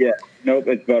 Yeah. Nope,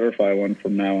 it's Butterfly one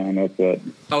from now on. That's it.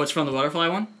 Oh, it's from the Butterfly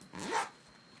one?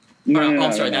 No,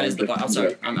 I'm sorry, that is the... I'm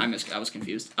sorry, I was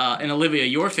confused. And Olivia,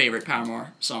 your favorite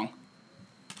Paramore song?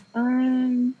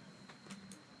 Oh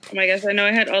my gosh, I know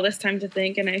I had all this time to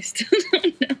think and I still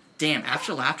don't know. Damn,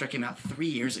 After Laughter came out 3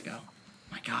 years ago.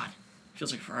 My God.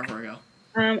 Feels like forever ago.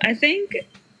 I think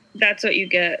That's What You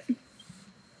Get.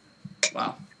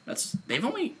 Wow. They've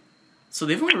only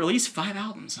released 5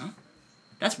 albums, huh?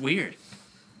 That's weird.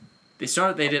 They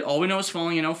did All We Know Is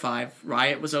Falling in 2005,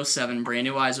 Riot was 2007, Brand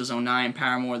New Eyes was 2009,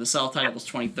 Paramore, the self-titled was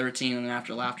 2013, and then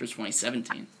After Laughter is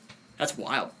 2017. That's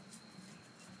wild.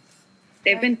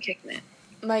 They've been kicking it.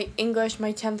 My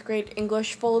 10th grade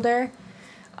English folder,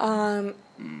 you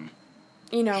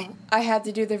know, I had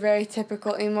to do the very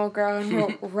typical emo girl and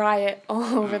wrote Riot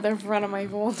all over the front of my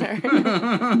folder.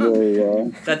 There you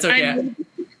go. That's okay.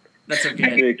 That's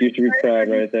okay. Jake, you should be proud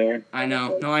right there. I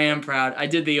know. No, I am proud. I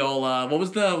did the old, what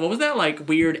was that, like,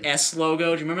 weird S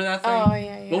logo? Do you remember that thing? Oh,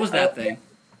 yeah. What was that thing?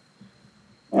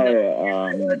 Oh,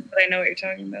 yeah. But I know what you're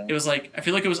talking about. It was like, I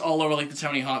feel like it was all over, like, the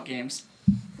Tony Hawk games.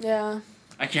 Yeah.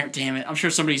 I can't, damn it. I'm sure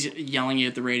somebody's yelling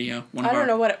at the radio. I don't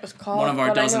know what it was called. One of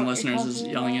our dozen listeners is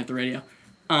yelling at the radio.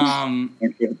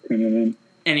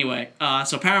 Anyway,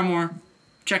 so Paramore,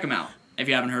 check them out if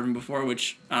you haven't heard them before,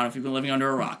 which I don't know if you've been living under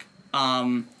a rock.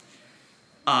 I'm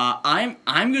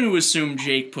going to assume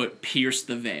Jake put Pierce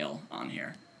the Veil on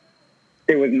here.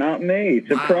 It was not me.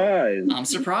 Surprise. Wow. I'm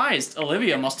surprised.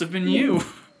 Olivia, must have been you.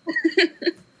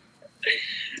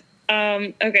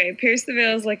 Okay, Pierce the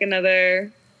Veil is like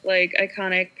another like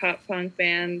iconic pop punk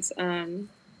band.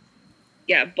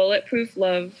 Yeah, Bulletproof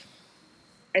Love.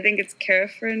 I think it's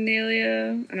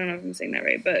Paraphernalia. I don't know if I'm saying that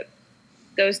right, but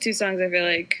those two songs I feel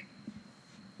like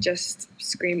just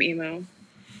scream emo.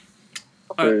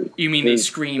 You mean they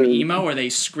scream emo or they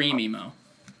scream emo?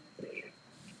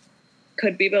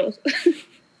 Could be both.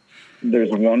 There's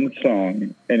one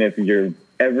song, and if you're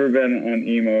ever been on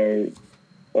emo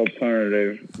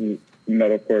alternative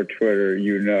metalcore Twitter,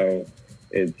 you know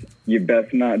it's "You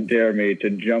best not dare me to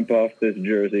jump off this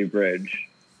Jersey bridge."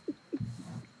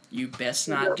 You best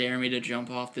not dare me to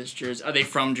jump off this Jersey. Are they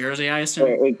from Jersey, I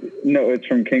assume? It's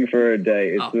from King for a Day.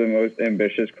 It's Oh. the most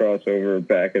ambitious crossover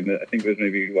back in I think it was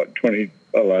maybe,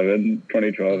 2011,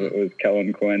 2012. It was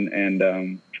Kellen Quinn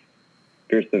and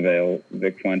Pierce the Veil,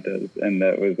 Vic Fuentes. And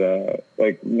that was,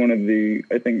 like, one of the,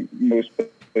 I think, most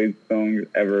played songs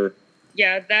ever.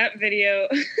 Yeah, that video.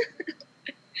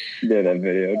 Yeah, that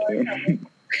video, too.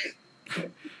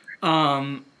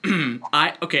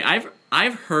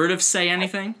 I've heard of Say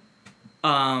Anything,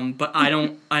 but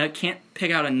I can't pick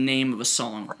out a name of a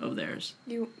song of theirs.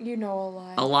 You know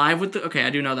Alive. Alive with the, okay, I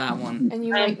do know that one. And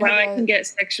you How might know I Can the- Get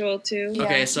Sexual Too. Yeah,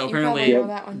 Okay, so you probably apparently know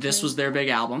that one this too. was their big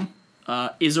album.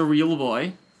 Is a Real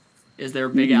Boy is their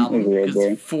big Is a album Real because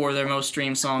Boy. 4 of their most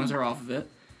streamed songs are off of it.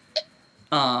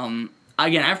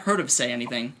 Again, I've heard of Say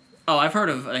Anything. Oh, I've heard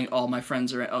of, I think, All My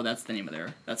Friends Are. Oh, that's the name of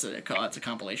their. That's a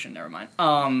compilation. Never mind.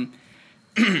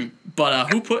 But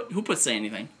who put Say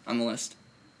Anything on the list?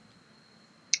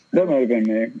 That might have been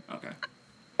me. Okay.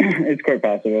 It's quite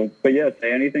possible. But yeah,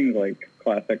 Say Anything's like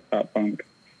classic pop punk.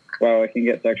 Wow, I Can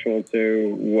Get Sexual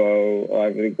Too. Whoa,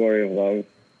 Alive with the Glory of Love.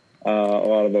 A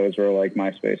lot of those were like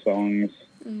MySpace songs.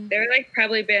 They're like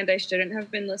probably a band I shouldn't have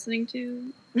been listening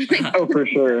to. Oh, for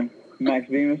sure. Max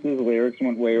Bemis's lyrics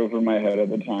went way over my head at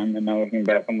the time, and now looking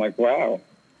back, I'm like, wow.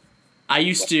 I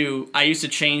used to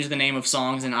change the name of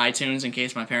songs in iTunes in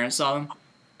case my parents saw them.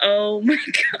 Oh my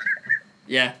god.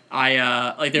 Yeah,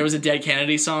 I like there was a Dead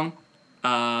Kennedy song,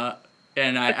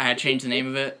 and I had changed the name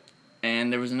of it,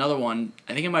 and there was another one.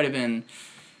 I think it might have been,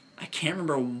 I can't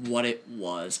remember what it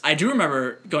was. I do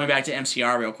remember going back to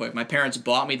MCR real quick. My parents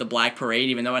bought me the Black Parade,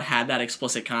 even though it had that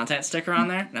explicit content sticker on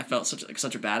there, and I felt such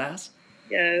a badass.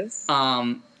 Yes.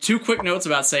 2 quick notes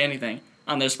about Say Anything.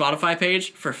 On their Spotify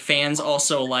page, for fans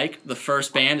also like, the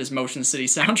first band is Motion City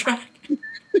Soundtrack.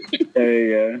 There you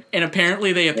go. And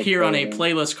apparently they appear on a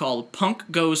playlist called Punk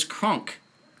Goes Crunk.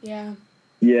 Yeah.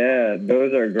 Yeah,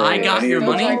 those are great. I Got Your Those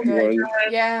Money? are good.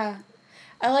 Was- Yeah.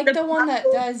 I like the one that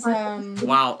does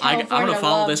Wow, I'm going to California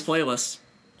follow Love. this playlist.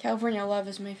 California Love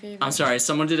is my favorite. I'm sorry,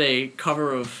 someone did a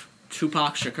cover of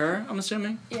Tupac Shakur, I'm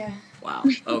assuming? Yeah. Wow,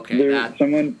 okay. There's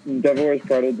someone, Devil Wears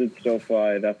Prada did Still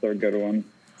Fly. That's a good one.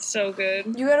 So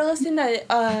good. You gotta listen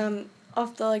to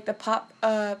off the pop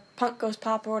Punk Goes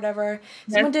Pop or whatever.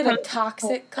 Someone did a Punk-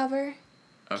 Toxic cover.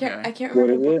 Okay. I can't What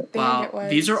remember is what it? band it Wow, was.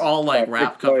 these are all like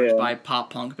rap Oh, covers yeah. by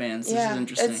pop punk bands. yeah, This is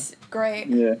interesting. it's great.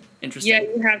 Yeah. Interesting. Yeah,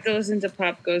 you have to listen to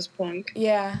Pop Goes Punk.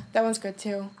 Yeah, that one's good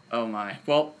too. Oh my.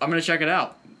 Well, I'm going to check it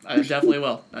out. I definitely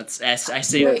will. That's I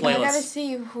saved Wait, the I gotta playlist.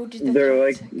 see who did the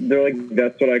They're Toxic. like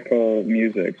that's what I call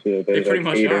music. So there's pretty like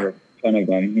much 8 are. or 10 of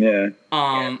them.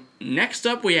 Yeah. Next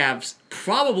up we have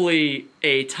probably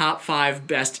a top 5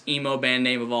 best emo band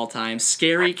name of all time,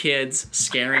 Scary Kids,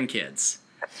 Scaring Kids.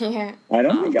 Yeah. I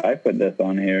don't think I put this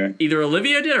on here. Either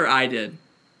Olivia did or I did.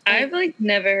 I've like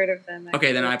never heard of them.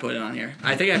 Okay, then I put it on here.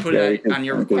 I think I put it on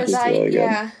your Because request. It's really good.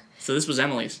 Yeah. So this was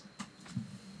Emily's.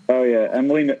 Oh yeah,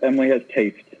 Emily has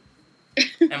taste.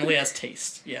 Emily has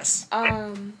taste. Yes.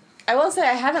 I will say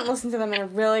I haven't listened to them in a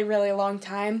really, really long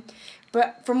time,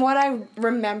 but from what I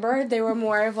remember, they were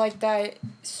more of like that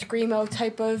screamo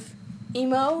type of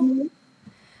emo.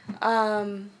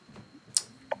 Let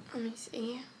me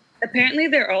see. Apparently,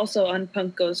 they're also on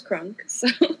Punk Goes Crunk. So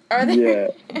Are they? Yeah.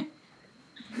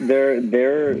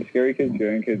 They're Scary Kids,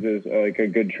 Scaring Kids is like a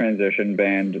good transition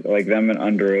band. Like them and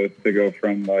Under Oath to go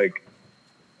from like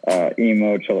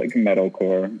emo to like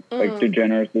metalcore. Like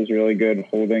Degeneres is really good.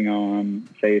 Holding On,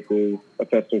 Faces, A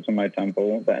Festival to My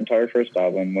Temple. That entire first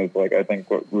album was like I think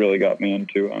what really got me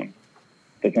into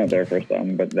that's not their first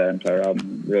album, but that entire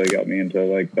album really got me into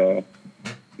like the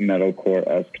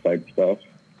metalcore-esque type stuff.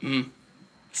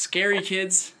 Scary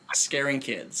Kids, Scaring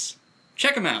Kids.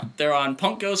 Check them out. They're on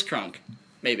Punk Goes Crunk.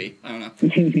 Maybe. I don't know.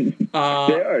 They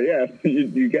are, yeah.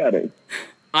 You got it.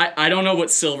 I don't know what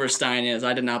Silverstein is.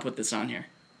 I did not put this on here.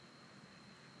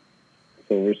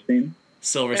 Silverstein?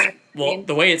 Well,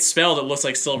 the way it's spelled, it looks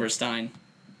like Silverstein.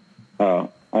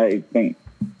 Oh, I think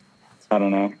I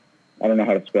don't know. I don't know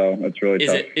how to spell. It's really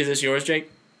tough. Is this yours,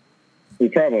 Jake?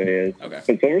 It probably is. Okay.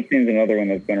 But Silverstein's another one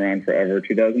that's been around forever.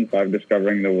 2005,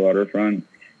 Discovering the Waterfront.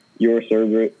 Your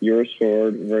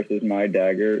sword versus my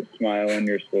dagger. Smile in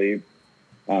your sleep.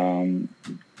 Call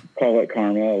It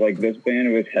Karma. Like this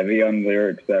band was heavy on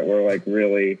lyrics that were like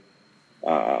really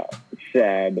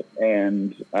sad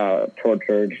and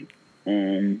tortured.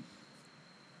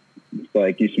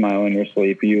 Like you smile in your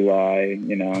sleep, you lie,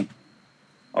 you know,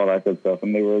 all that good stuff.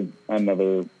 And they were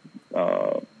another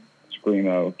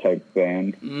screamo type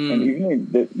band, and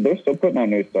even though they're still putting out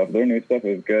new stuff. Their new stuff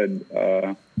is good.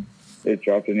 They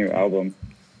dropped a new album.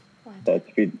 They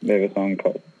have a song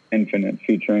called Infinite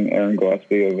featuring Aaron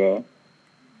Gillespie of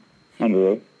Under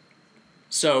Oath.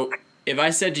 So, if I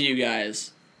said to you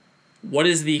guys, what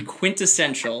is the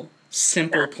quintessential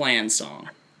Simple Plan song?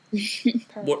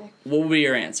 What would be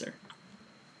your answer?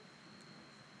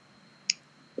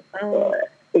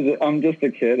 Is it I'm Just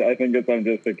a Kid? I think it's I'm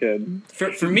Just a Kid.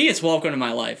 For me, it's Welcome to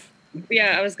My Life.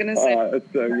 Yeah, I was gonna say.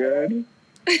 It's so good.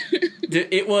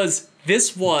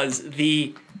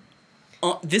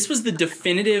 This was the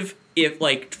definitive, if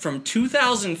like from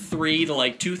 2003 to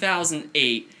like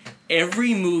 2008,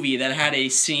 every movie that had a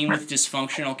scene with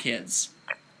dysfunctional kids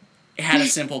had a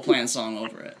Simple Plan song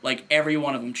over it. Like every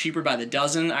one of them. Cheaper by the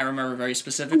Dozen, I remember very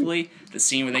specifically the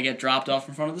scene where they get dropped off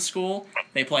in front of the school.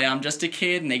 They play I'm Just a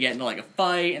Kid and they get into like a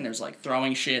fight and there's like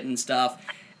throwing shit and stuff.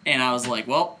 And I was like,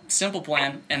 well, Simple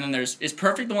Plan. And then is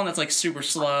Perfect the one that's like super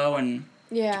slow and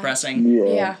depressing?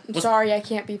 Yeah. I'm sorry I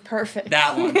can't be perfect.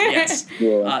 That one, yes.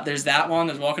 There's that one.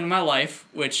 There's Welcome to My Life,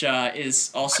 which is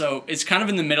also, it's kind of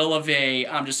in the middle of a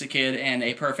I'm Just a Kid and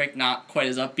a Perfect, not quite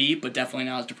as upbeat, but definitely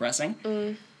not as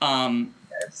depressing.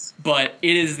 But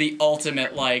it is the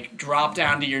ultimate, like, drop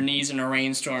down to your knees in a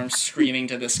rainstorm, screaming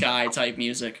to the sky type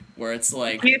music, where it's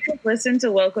like... You could listen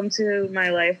to Welcome to My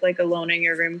Life, like, alone in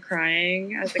your room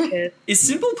crying as a kid. Is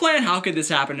Simple Plan How Could This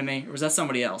Happen to Me? Or was that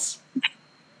somebody else?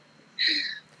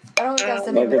 I don't think that's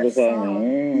the name of the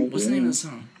song. What's the name of the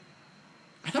song?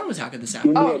 I thought it was How Could This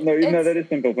Happen? No, that is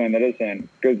Simple Plan. That is saying.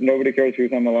 Because nobody cares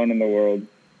who's I'm alone in the world.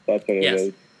 That's what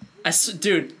it is.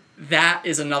 Dude, that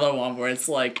is another one where it's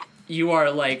like... You are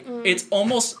like, it's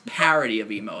almost parody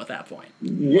of emo at that point.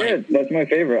 Yeah, like, that's my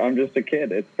favorite. I'm Just a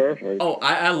Kid. It's perfect. Oh,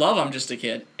 I love I'm Just a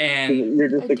Kid. And you're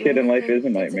just a kid and life is a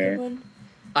nightmare.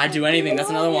 I'd Do Anything. That's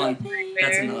another one.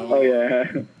 That's another one. Oh,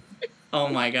 yeah. Oh,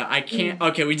 my God. I can't.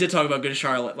 Okay, we did talk about Good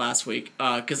Charlotte last week.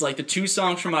 Because, like, the two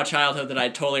songs from my childhood that I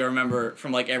totally remember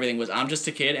from, like, everything was I'm Just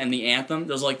a Kid and The Anthem.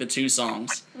 Those are, like, the two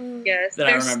songs that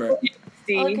I remember.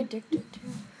 I like Addicted, too.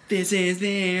 This is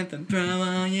the anthem, throw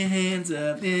all your hands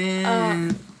up.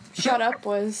 Shut Up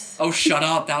was... Oh, Shut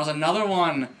Up. That was another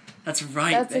one. That's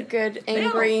right. That's a good,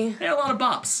 angry... They had a lot of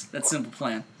bops, that Simple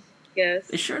Plan. Yes.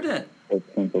 They sure did.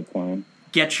 That's Simple Plan.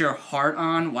 Get Your Heart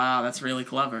On. Wow, that's really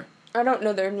clever. I don't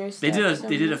know their new stuff.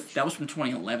 That was from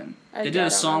 2011. They did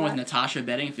a song with Natasha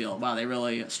Bedingfield. Wow, they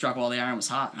really struck while the iron was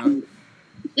hot, huh?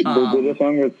 They did a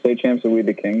song with Say Champs of We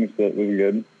the Kings that was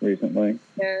good recently.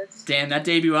 Yes. Damn, that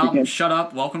debut album, Shut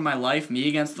Up, Welcome to My Life, Me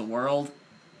Against the World.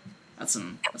 That's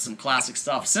some classic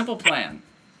stuff. Simple Plan.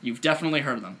 You've definitely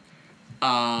heard of them.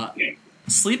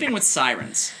 Sleeping with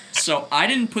Sirens. So I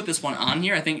didn't put this one on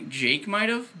here. I think Jake might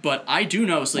have, but I do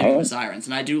know Sleeping with Sirens,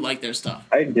 and I do like their stuff.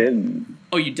 I didn't.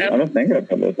 Oh, you did? I don't think I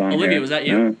put this on Olivia, here. was that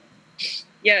you? Yeah.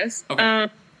 Yes. Okay.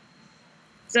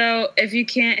 So if you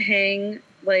can't hang,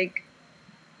 like,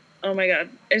 oh my God,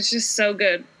 it's just so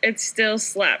good. It still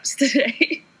slaps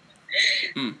today.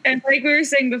 And like we were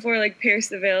saying before, like Pierce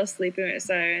the Veil, Sleeping with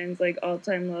Sirens, like All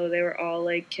Time Low, they were all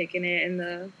like kicking it in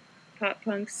the pop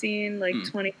punk scene, like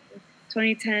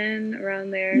 2010,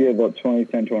 around there. Yeah, about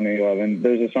 2010, 2011.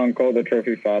 There's a song called The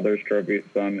Trophy Father's Trophy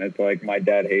Son. It's like, my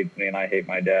dad hates me and I hate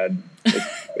my dad.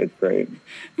 It's great.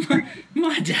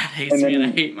 My dad hates me and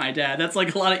I hate my dad. That's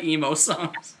like a lot of emo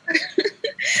songs.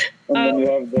 And then you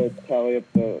have the Tally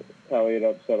It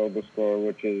Up, Settle the Score,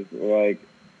 which is like,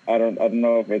 I don't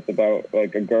know if it's about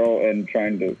like a girl and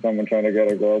someone trying to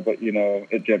get a girl, but you know,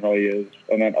 it generally is.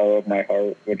 And then All of My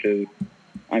Heart, which is,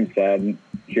 I'm sad,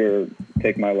 here,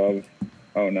 take my love.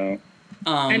 Oh no.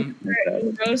 And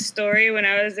Rose story, when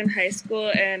I was in high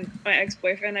school and my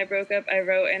ex-boyfriend and I broke up, I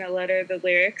wrote in a letter the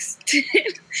lyrics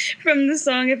from the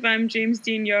song If I'm James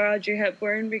Dean, You're Audrey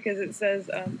Hepburn, because it says,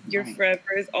 your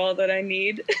forever is all that I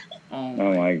need. Oh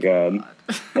my God.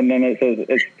 And then it says,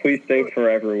 it's please stay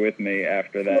forever with me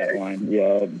after that line.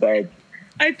 Yeah, that's...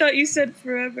 I thought you said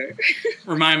forever.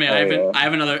 Remind me, I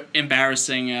have another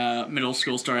embarrassing middle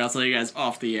school story I'll tell you guys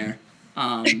off the air.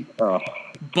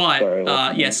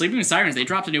 Sleeping with Sirens, they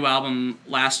dropped a new album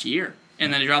last year,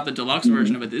 and then they dropped the deluxe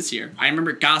version of it this year. I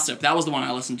remember Gossip. That was the one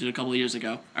I listened to a couple of years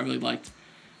ago. I really liked.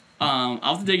 I'll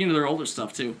have to dig into their older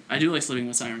stuff, too. I do like Sleeping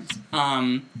with Sirens.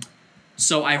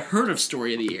 So I've heard of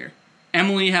Story of the Year.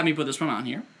 Emily had me put this one on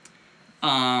here.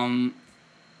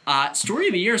 Story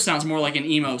of the Year sounds more like an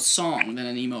emo song than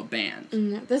an emo band.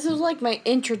 This was like my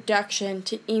introduction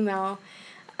to emo.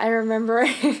 I remember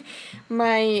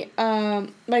my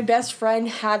best friend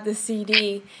had the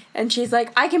CD, and she's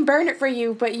like, "I can burn it for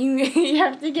you, but you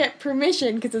have to get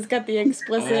permission because it's got the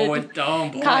explicit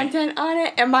content on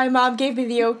it." And my mom gave me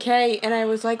the okay, and I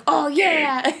was like, "Oh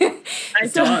yeah!"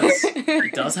 It does.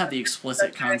 It does have the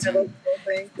explicit content.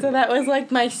 So that was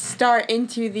like my start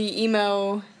into the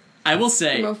emo. I will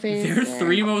say, there are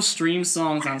 3 most streamed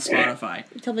songs on Spotify.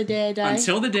 Until the Day I Die.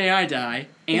 Until the Day I Die,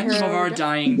 Anthem of Our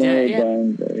Dying Day,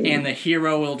 and The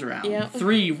Hero Will Drown. Yep.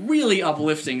 3 really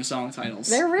uplifting song titles.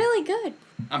 They're really good.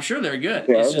 I'm sure they're good.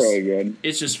 They're really good.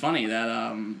 It's just funny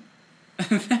that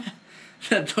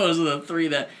that those are the 3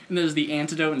 that... And there's The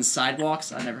Antidote and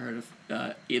Sidewalks. I've never heard of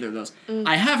either of those.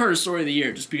 I have heard of Story of the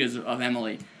Year just because of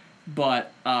Emily,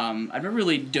 but I've never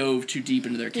really dove too deep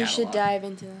into their catalog. You should dive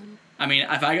into them. I mean,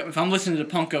 if I'm listening to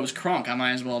Punk Goes Crunk, I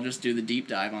might as well just do the deep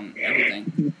dive on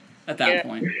everything at that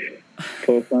point.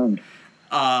 Full fun.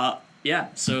 Yeah,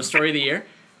 so Story of the Year.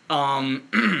 I'm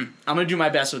going to do my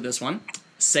best with this one.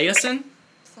 Sayasin?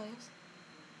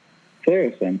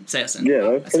 Sayasin. Yeah,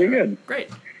 that was pretty good. Great.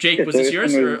 Jake, was this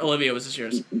yours, or Olivia, was this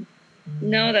yours?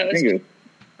 No, that was...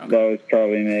 That was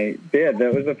probably me. But yeah,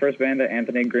 that was the first band that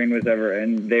Anthony Green was ever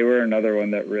in. They were another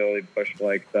one that really pushed,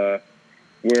 like,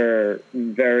 we're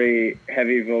very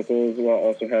heavy vocals while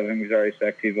also having very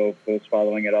sexy vocals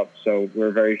following it up. So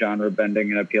we're very genre bending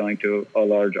and appealing to a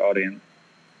large audience.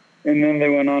 And then they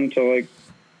went on to like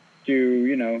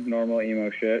do, normal emo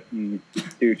shit and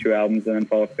do 2 albums and then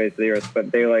fall off the face of the earth.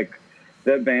 But they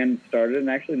that band started, and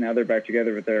actually now they're back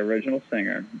together with their original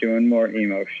singer doing more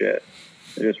emo shit.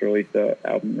 They just released an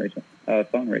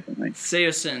song recently.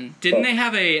 Sayasin. Didn't they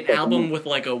have an album with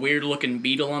like a weird looking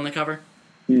beetle on the cover?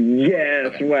 Yes,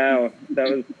 okay. Wow.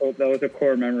 That was a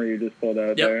core memory you just pulled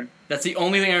out there. That's the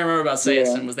only thing I remember about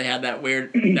Sayasin was they had that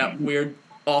weird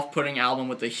off-putting album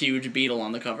with the huge beetle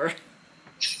on the cover.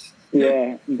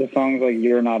 Yeah, the songs like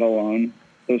You're Not Alone.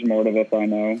 There's more to this, I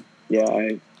know. Yeah,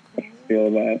 I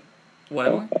feel that. What,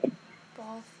 Emily?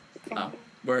 Oh,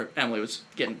 where Emily was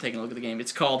taking a look at the game.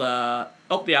 It's called, the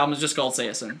album is just called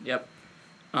Sayasin. Yep.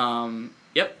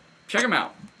 Yep. Check them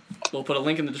out. We'll put a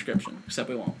link in the description, except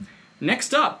we won't.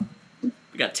 Next up, we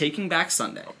got Taking Back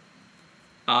Sunday.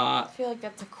 I feel like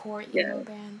that's a core emo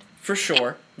band. For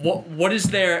sure. What is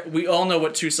there? We all know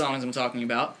what 2 songs I'm talking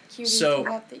about. Cute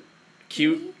Without the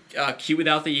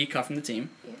E, cut from the team,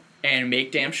 and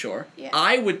Make Damn Sure. Yeah.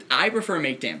 I prefer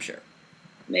Make Damn Sure.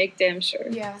 Make Damn Sure.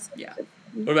 Yeah. Yeah.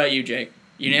 What about you, Jake?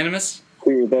 Unanimous?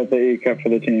 Cute Without the E, cut for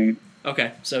the team.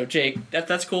 Okay, so Jake,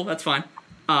 that's cool. That's fine.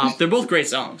 They're both great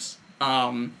songs.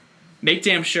 Make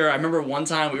Damn Sure, I remember one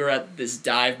time we were at this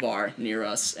dive bar near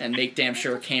us, and Make Damn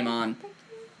Sure came on,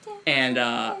 and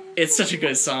it's such a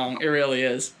good song. It really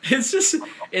is. It's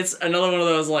another one of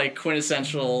those, like,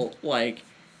 quintessential, like,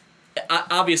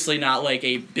 obviously not, like,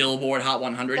 a Billboard Hot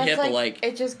 100 hit, but, like...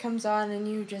 It just comes on,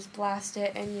 and you just blast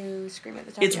it, and you scream at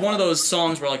the top. It's one of those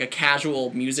songs where, like, a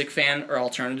casual music fan or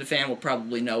alternative fan will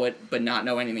probably know it, but not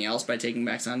know anything else by Taking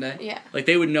Back Sunday. Yeah. Like,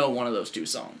 they would know one of those 2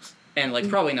 songs. And, like,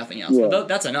 probably nothing else. Yeah. But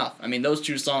that's enough. I mean, those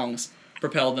 2 songs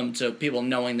propelled them to people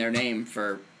knowing their name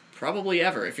for probably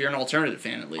ever, if you're an alternative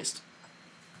fan, at least.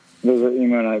 Those are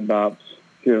emo night bops.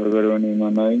 If you ever go to an emo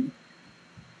night.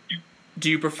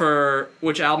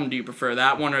 Which album do you prefer?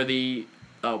 That one or the,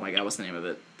 oh my god, what's the name of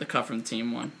it? The Cut from the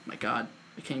Team one. My god,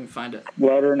 I can't even find it.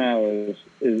 Louder Now is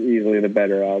easily the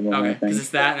better album, okay, I think. because it's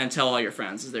that and Tell All Your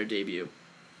Friends is their debut.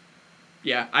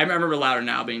 Yeah, I remember Louder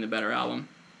Now being the better album.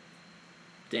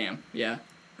 Damn, yeah.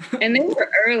 And they were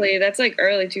early. That's like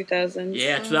early 2000s.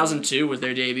 Yeah, 2002 was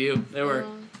their debut. They were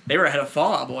ahead of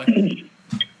Fall Out Boy.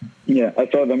 Yeah, I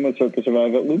saw them with Circus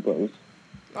Survive at Lupo's.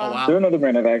 Oh wow. They're another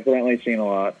band I've accidentally seen a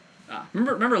lot.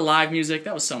 Remember live music?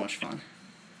 That was so much fun.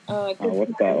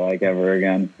 What's that like ever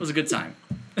again? It was a good time.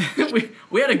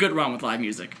 we had a good run with live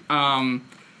music. That's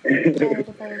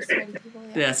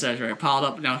right. Piled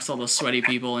up next to all those sweaty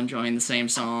people enjoying the same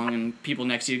song, and people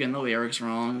next to you getting the lyrics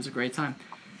wrong. It was a great time.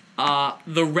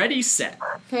 The Ready Set.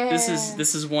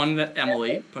 This is one that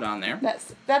Emily put on there.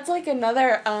 That's like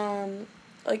another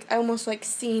like almost like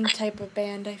scene type of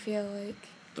band. I feel like.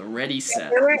 The Ready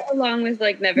Set. They were along with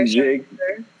like Never Jake,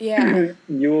 Show. Yeah.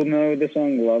 You'll know the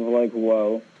song Love Like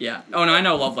Whoa. Yeah. Oh no, I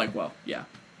know Love Like Whoa. Yeah.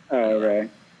 Oh right.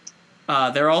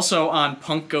 They're also on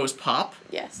Punk Goes Pop.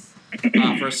 Yes.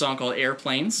 For a song called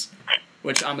Airplanes,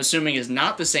 which I'm assuming is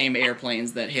not the same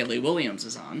Airplanes that Hayley Williams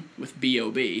is on with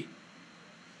B.O.B.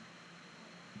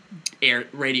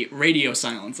 Radio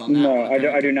silence on that. No,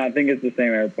 I do not think it's the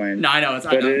same Airplane. No, I know it's.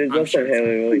 But it is also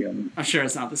Hayley Williams. I'm sure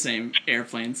it's not the same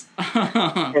Airplanes.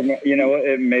 You know what?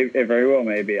 It very well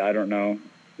may be. I don't know.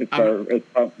 With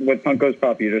Punk Goes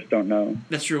Pop, you just don't know.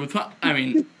 That's true. I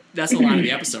mean, that's the line of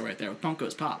the episode right there. With Punk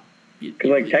Goes Pop.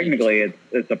 Because like technically,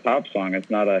 it's a pop song. It's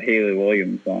not a Hayley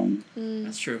Williams song.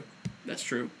 That's true. That's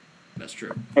true.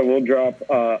 I will drop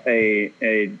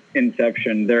a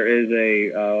Inception. There is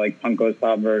a like Punk Goes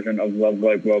Pop version of Love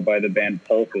Like Woe by the band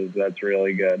Pulses. That's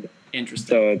really good. Interesting.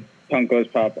 So it's Punk Goes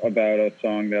Pop about a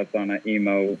song that's on an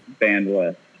emo band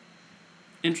list.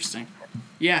 Interesting.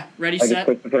 Yeah, ready, I set? just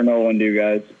Christopher Nolan do,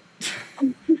 guys.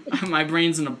 My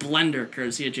brain's in a blender,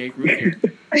 courtesy of Jake Root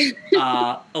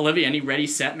here. Olivia, any ready,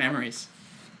 set memories?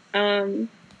 I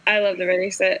love the Ready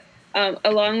Set.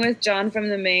 Along with John from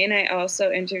the Main, I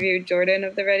also interviewed Jordan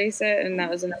of the Ready Set, and that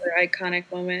was another iconic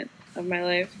moment of my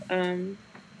life.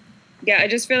 Yeah, I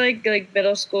just feel like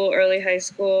middle school, early high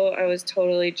school, I was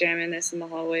totally jamming this in the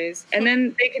hallways. And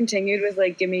then they continued with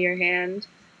like Give Me Your Hand,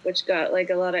 which got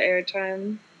like a lot of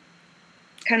airtime.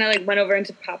 Kind of like went over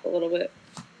into pop a little bit.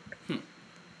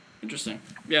 Interesting.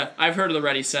 Yeah, I've heard of the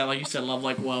Ready Set. Like you said, Love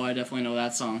Like Whoa, I definitely know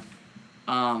that song.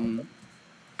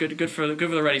 Good for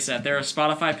the Ready Set. Their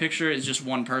Spotify picture is just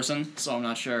one person, so I'm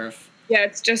not sure if... Yeah,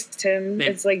 it's just him.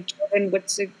 It's like Jordan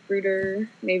Witzigruder,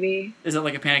 maybe. Is it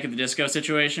like a Panic at the Disco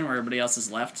situation where everybody else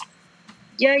is left?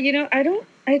 Yeah,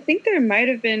 I think there might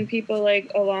have been people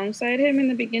like alongside him in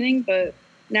the beginning, but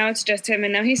now it's just him.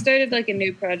 And now he started like a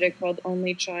new project called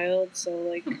Only Child, so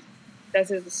like that's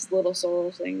his little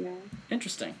solo thing now.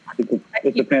 Interesting.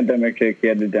 It's a pandemic kick. He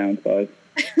had to downsize.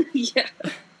 Yeah.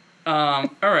 All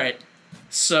right.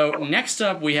 So next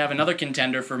up, we have another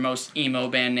contender for most emo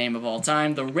band name of all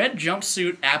time, the Red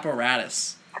Jumpsuit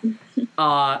Apparatus.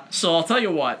 So I'll tell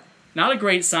you what, not a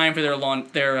great sign for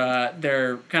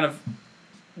their kind of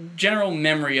general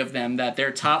memory of them that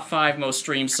their top 5 most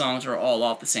streamed songs are all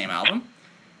off the same album,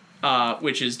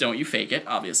 which is Don't You Fake It,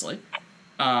 obviously.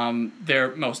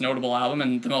 Their most notable album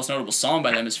and the most notable song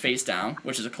by them is Face Down,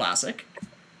 which is a classic.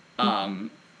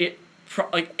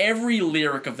 Like every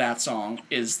lyric of that song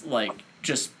is like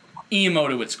just emo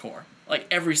to its core, like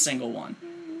every single one.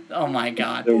 Oh my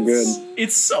god, so good.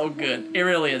 It's so good. It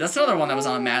really is. That's another one that was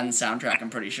on a Madden soundtrack, I'm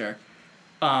pretty sure.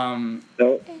 That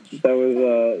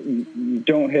was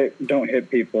don't hit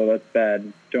people. That's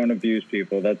bad. Don't abuse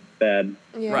people. That's bad.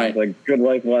 Yeah. Right. Like good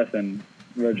life lesson.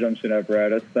 Red Jumpsuit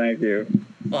Apparatus. Thank you.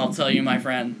 Well, I'll tell you, my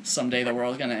friend, someday the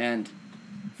world's gonna end.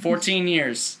 14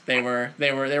 years. They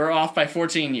were off by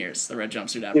 14 years. The Red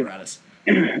Jumpsuit Apparatus.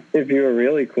 If you were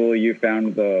really cool, you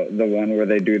found the one where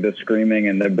they do the screaming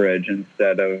in the bridge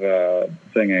instead of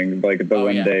singing. Like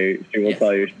one day she will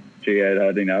tell you she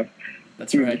had enough.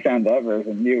 That's right. You found that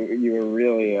version. You were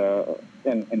really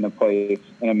in the place,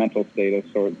 in a mental state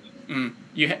of sorts.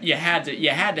 You had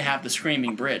to have the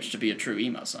screaming bridge to be a true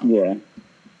emo song. Yeah.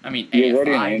 I mean, Your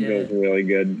Guardian Angel is really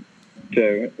good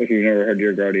too. If you've never heard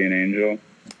Your Guardian Angel.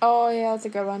 Oh yeah, that's a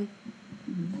good one.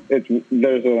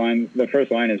 There's a line. The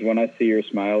first line is, "When I see your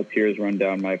smile, tears run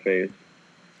down my face."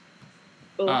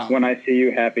 When I see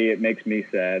you happy, it makes me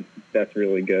sad. That's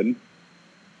really good.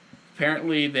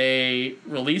 Apparently, they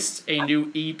released a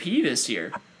new EP this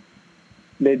year.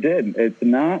 They did. It's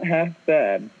not half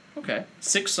bad. Okay,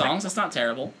 6 songs. That's not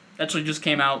terrible. Actually, just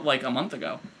came out like a month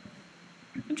ago.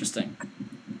 Interesting.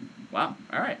 Wow.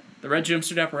 All right. The Red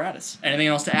Jumpsuit Apparatus. Anything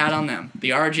else to add on them?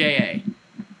 The RJA.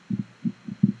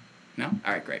 No?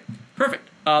 All right, great. Perfect.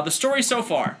 The story so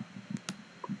far.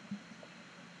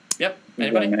 Yep.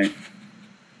 Anybody?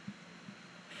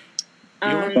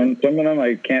 Some of them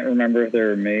I can't remember if they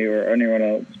were me or anyone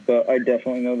else, but I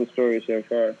definitely know the story so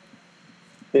far.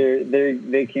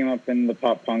 They came up in the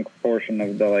pop punk portion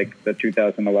of the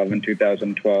 2011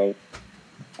 2012,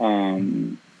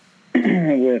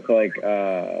 with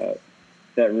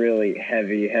that really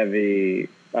heavy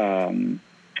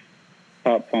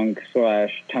pop punk /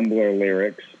 Tumblr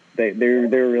lyrics. They were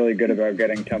really good about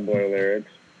getting Tumblr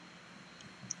lyrics.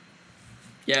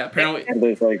 Yeah, apparently.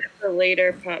 There's the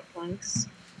later pop punks.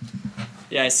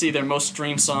 Yeah, I see their most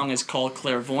streamed song is called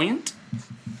Clairvoyant.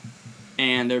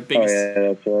 And their biggest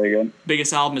that's really good.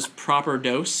 Biggest album is Proper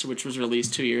Dose, which was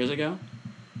released 2 years ago.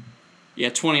 Yeah,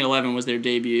 2011 was their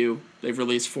debut. They've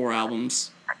released 4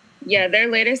 albums. Yeah, their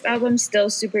latest album's still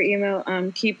super emo.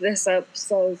 Keep This Up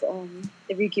says,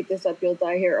 if you keep this up, you'll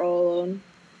die here all alone.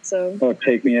 So. Oh,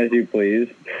 Take Me As You Please,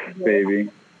 baby.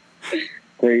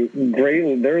 Great.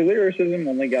 Their lyricism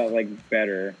only got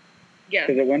better. Yeah.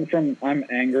 Because it went from I'm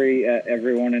angry at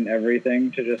everyone and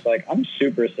everything to just I'm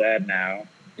super sad now.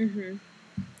 Mm-hmm.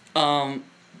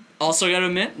 Also gotta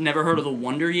admit, never heard of the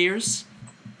Wonder Years.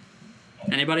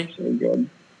 Anybody? So good.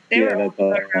 They were all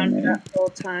around that whole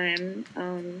time.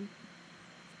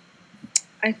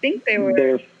 I think they were.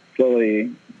 They're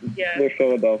Philly They're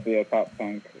Philadelphia pop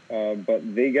punk,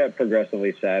 but they get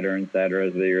progressively sadder and sadder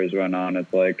as the years went on.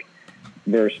 It's like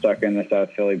we're stuck in the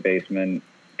South Philly basement,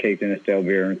 caked in a stale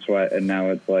beer and sweat, and now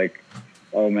it's like,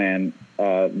 oh man,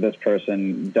 this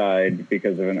person died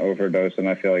because of an overdose, and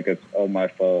I feel like it's all my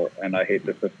fault, and I hate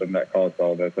the system that caused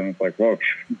all this. And it's like, whoa,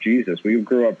 Jesus, we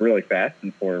grew up really fast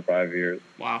in 4 or 5 years.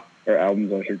 Wow. Or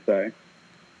albums, I should say.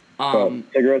 But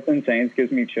Cigarettes and Saints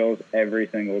gives me chills every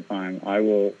single time. I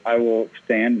will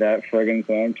stand that friggin'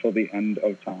 song till the end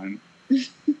of time.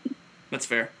 That's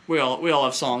fair. We all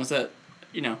have songs that,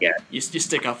 you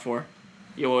stick up for.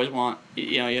 You always want,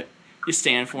 you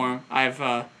stand for them.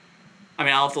 I'll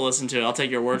have to listen to it. I'll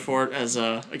take your word for it as,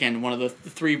 again, one of the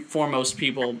 3 foremost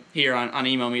people here on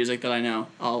emo music that I know.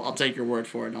 I'll take your word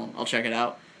for it, and I'll check it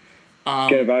out.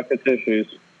 Get a box of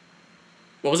tissues.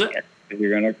 What was it? You're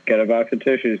gonna get a box of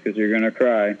tissues because you're gonna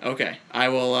cry. Okay, I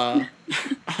will.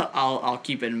 I'll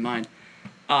keep it in mind.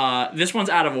 This one's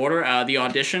out of order. The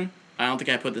Audition. I don't think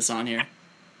I put this on here.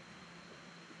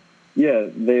 Yeah,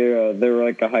 they were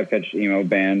like a high pitched emo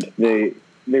band. They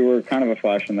were kind of a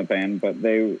flash in the pan, but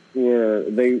they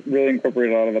really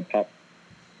incorporated a lot of the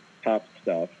pop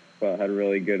stuff, but had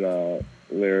really good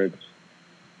lyrics.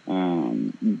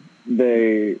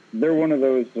 They're one of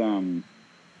those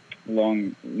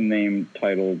long name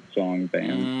titled song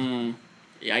band.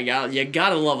 Yeah, you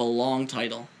gotta love a long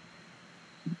title.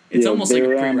 It's almost like a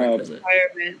prerequisite.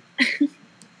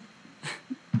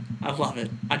 I love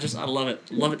it. I love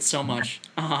it. Love it so much.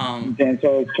 Dance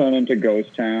Hall turned into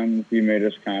Ghost Town. You Made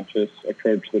Us Conscious.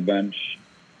 Approach the Bench.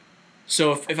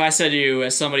 So if I said to you,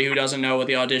 as somebody who doesn't know what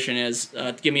The Audition is,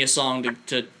 give me a song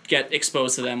to get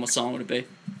exposed to them, what song would it be?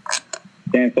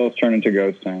 Dance Hall turned into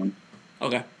Ghost Town.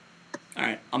 Okay. All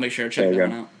right, I'll make sure to check that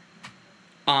one out.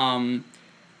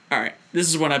 All right, this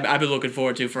is one I've been looking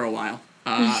forward to for a while.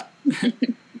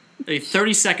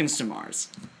 30 Seconds to Mars.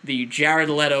 The Jared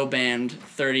Leto band,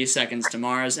 30 Seconds to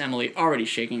Mars. Emily already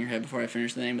shaking her head before I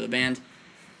finish the name of the band.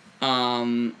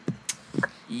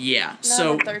 Yeah,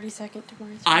 so 30 Seconds to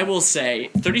Mars. I will say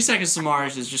 30 Seconds to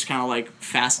Mars is just kind of like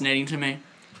fascinating to me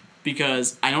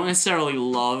because I don't necessarily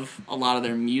love a lot of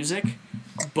their music,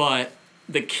 but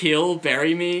The Kill,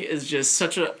 Bury Me is just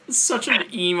such an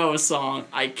emo song.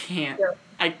 I can't.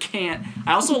 I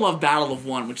also love Battle of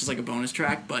One, which is like a bonus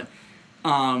track, but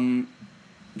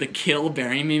The Kill,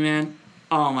 Bury Me, man.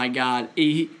 Oh my god.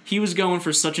 He was going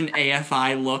for such an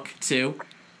AFI look too.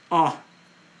 Oh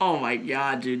my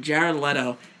god, dude. Jared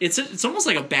Leto. It's almost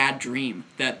like a bad dream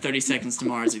that 30 Seconds to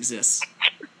Mars exists.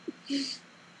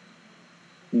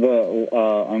 I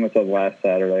almost said last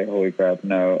Saturday. Holy crap!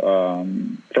 No,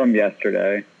 from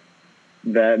yesterday.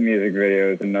 That music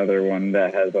video is another one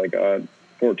that has like a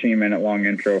 14-minute long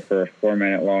intro for a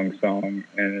 4-minute long song,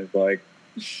 and is like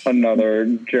another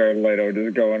Jared Leto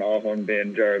just going off on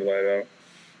being Jared Leto.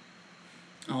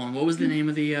 Oh, and what was the name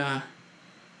of the A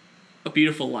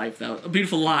Beautiful Life? A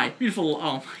Beautiful Lie.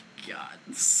 Oh my god,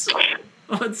 it's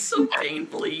so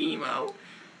painfully emo.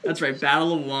 That's right.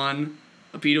 Battle of One.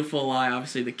 A Beautiful Lie,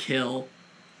 obviously The Kill,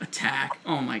 Attack.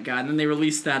 Oh my god! And then they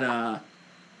released that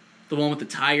the one with the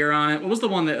tiger on it. What was the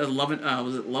one that was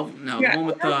it Love? No, yeah, the one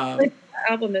with what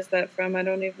album is that from? I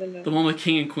don't even know. The one with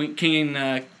King and Queens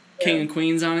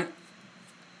on it.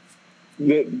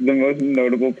 The most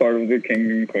notable part of the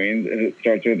King and Queens is it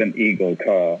starts with an eagle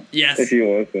caw. Yes, if you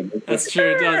listen, that's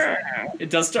true. It does. It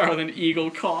does start with an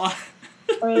eagle caw.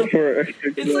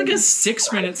 It's like a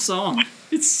 6-minute song.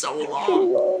 It's so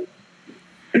long.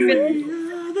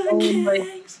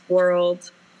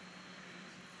 World.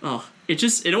 Oh,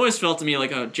 it always felt to me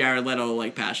like a Jared Leto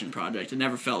like passion project. It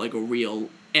never felt like a real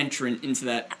entrant into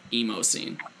that emo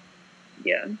scene.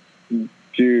 Yeah.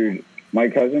 Dude, my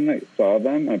cousin saw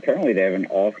them, and apparently they have an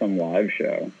awesome live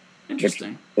show.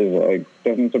 Interesting. Which is, like,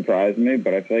 doesn't surprise me,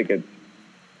 but I feel like it's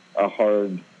a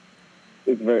hard.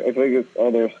 I feel like it's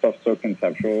all their stuff so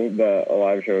conceptual that a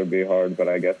live show would be hard, but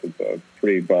I guess it's a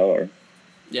pretty baller.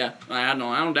 Yeah, I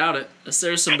don't doubt it.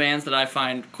 There's some bands that I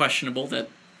find questionable that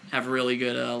have really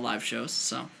good live shows.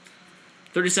 So,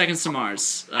 30 Seconds to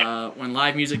Mars. When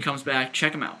live music comes back,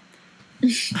 check them out.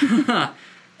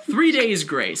 3 Days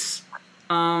Grace.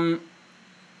 I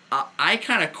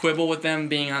kind of quibble with them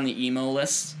being on the emo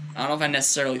list. I don't know if I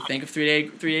necessarily think of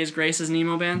 3 Days Grace as an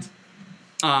emo band.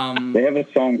 They have a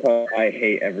song called "I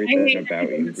Hate Everything About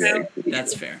You."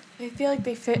 That's fair. I feel like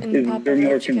they fit in the pop. Is there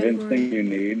more convincing you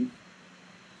need?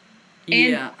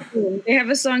 Yeah. And they have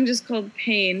a song just called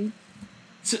Pain.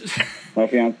 My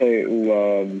fiance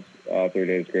loves 3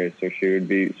 Days Grace, so she would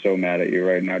be so mad at you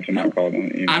right now to not call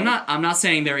them emo. I'm not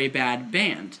saying they're a bad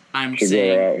band. I'm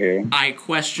saying I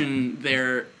question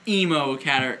their emo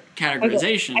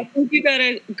categorization. Okay. I think you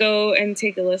gotta go and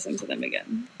take a listen to them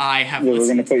again. I have. Yeah, we're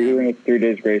gonna put you in a 3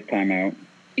 Days Grace timeout.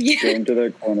 Yeah. Go into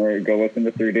their corner, go listen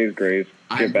to 3 Days Grace,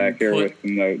 get back here with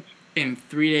some notes. In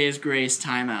 3 Days Grace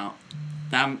timeout.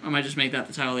 I might just make that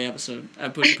the title of the episode. I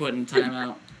put in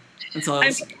timeout. I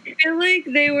feel like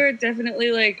they were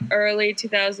definitely like early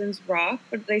 2000s rock,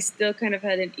 but they still kind of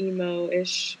had an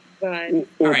emo-ish vibe.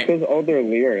 Well, because all their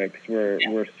lyrics were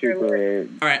super.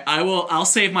 All right, I'll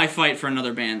save my fight for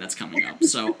another band that's coming up.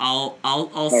 So I'll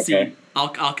okay.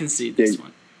 I'll concede this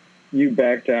one. You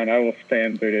back down. I will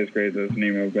stand 3 Days Grace as an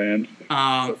emo band.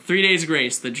 3 Days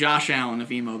Grace, the Josh Allen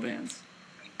of emo bands.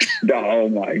 Oh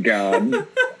my God!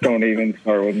 Don't even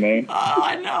start with me.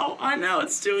 I know,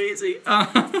 it's too easy.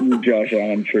 Josh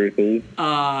Allen truthers.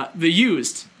 The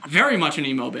Used, very much an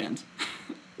emo band.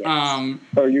 Yes.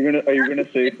 Are you gonna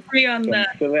say free on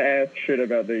that? Silly ass shit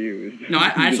about the Used? No,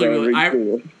 I actually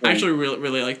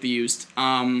really like the Used.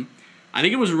 I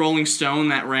think it was Rolling Stone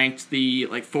that ranked the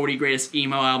 40 greatest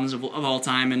emo albums of all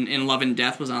time, and In Love and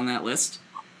Death was on that list.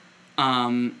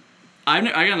 I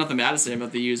got nothing bad to say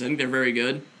about the Used. I think they're very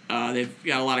good. They've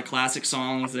got a lot of classic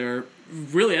songs. I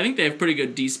think they have pretty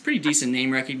decent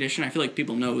name recognition. I feel like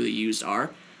people know who the Used are.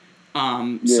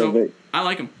 I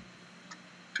like them.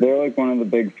 They're like one of the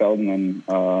big Feldman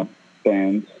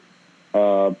bands.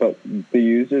 But the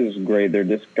Used is great. Their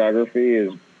discography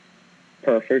is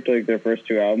perfect, like their first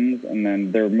 2 albums. And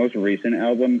then their most recent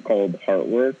album, called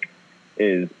Heartwork,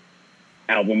 is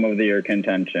album of the year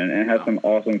contention. And it has some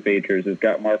awesome features. It's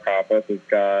got Mark Hoppus. It's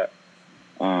got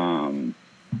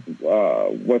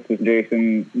what's this,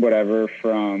 Jason whatever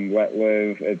from Let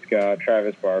Live. It's got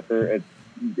Travis Barker.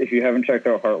 If you haven't checked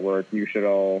out Heartwork, you should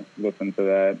all listen to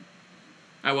that.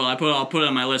 I will. I'll put it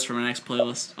on my list for my next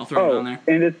playlist. I'll throw it on there.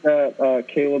 And it's got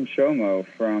Caleb Shomo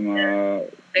from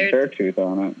Beartooth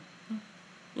on it.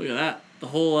 Look at that. The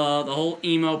whole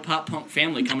emo pop punk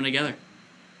family coming together.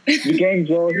 The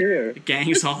gang's all here. The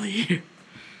gang's all here.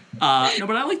 No,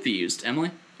 but I like the Used.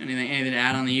 Emily, anything to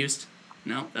add on the Used?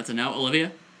 No, that's a no.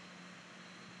 Olivia?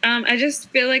 I just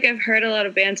feel like I've heard a lot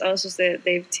of bands also say that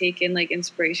they've taken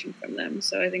inspiration from them,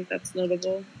 so I think that's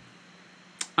notable.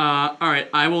 All right,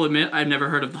 I will admit I've never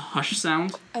heard of the Hush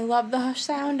Sound. I love the Hush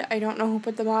Sound. I don't know who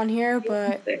put them on here,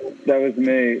 but that was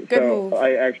me. Good move.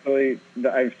 I've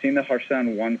seen the Hush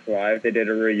Sound once live. They did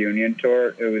a reunion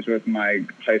tour. It was with my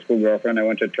high school girlfriend. I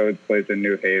went to Toad's Place in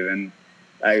New Haven.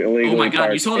 Oh my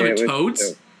God, you saw them at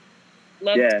Toad's?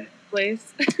 Love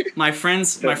Place. My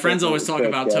friends always talk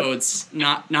about Toad's,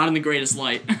 not in the greatest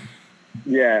light.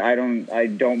 Yeah, I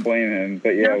don't blame him,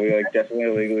 but yeah, we definitely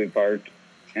illegally parked.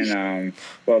 And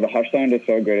the Hush Sound is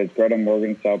so good. It's Greta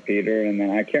Morgan, Salpeter, and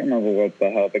then I can't remember what the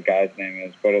hell the guy's name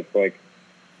is, but it's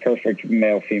perfect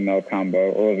male-female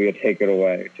combo. Olivia, take it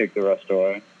away. Take the rest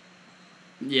away.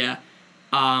 Yeah.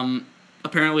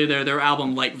 Apparently their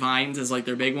album Like Vines is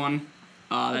their big one.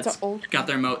 That's got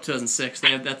their 2006.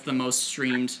 That's the most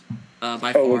streamed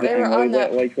by far. Oh, was it Emily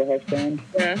that likes the Hush Sound?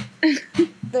 Yeah.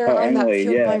 They're on Emily,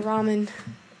 that Fueled by Ramen.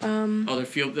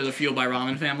 They're the Fueled by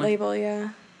Ramen family? Label, yeah.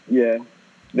 Yeah.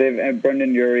 They've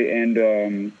Brendan Urie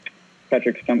and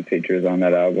Patrick Stump features on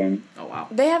that album. Oh, wow.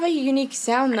 They have a unique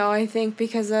sound, though, I think,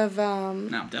 because of... no,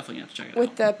 definitely have to check it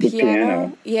with out. With the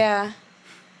piano. Yeah.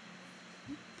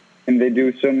 And they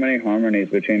do so many harmonies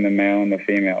between the male and the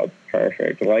female. It's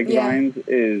perfect. Vines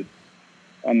is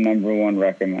a number 1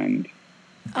 recommend.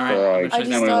 All right. I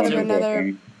just thought of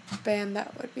another band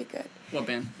that would be good. What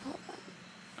band?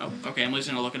 Oh, okay. Emily's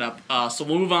going to look it up. So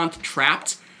we'll move on to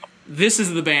Trapped. This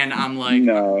is the band I'm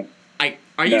No.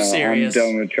 Are you serious? I'm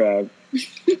done with Trapped.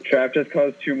 Trapped has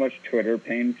caused too much Twitter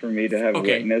pain for me to have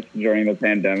witnessed during the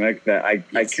pandemic that I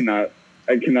cannot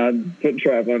put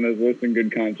Trapped on this list in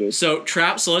good conscience. So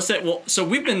Trapped. So let's say. Well, so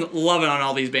we've been loving on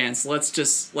all these bands. Let's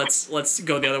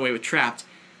go the other way with Trapped.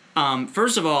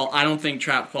 First of all, I don't think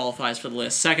Trapped qualifies for the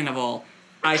list. Second of all,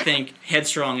 I think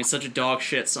Headstrong is such a dog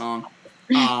shit song.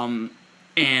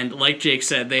 And like Jake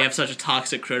said, they have such a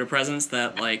toxic Twitter presence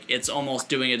that it's almost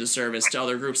doing a disservice to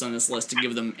other groups on this list to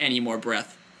give them any more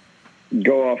breath.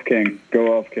 Go off, King.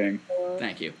 Go off, King.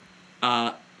 Thank you.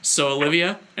 So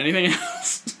Olivia, anything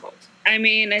else? I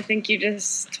mean, I think you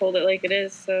just told it like it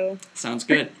is, so. Sounds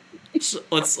good. So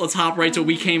let's hop right to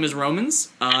We Came as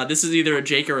Romans. This is either a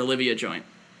Jake or Olivia joint.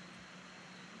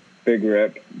 Big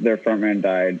rip. Their frontman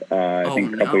died, I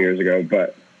think a couple years ago,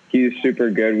 but he's super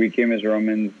good. We Came as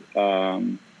Romans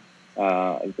from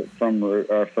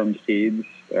Seeds,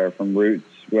 or from Roots,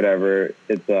 whatever.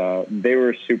 It's they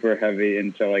were super heavy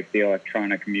into like the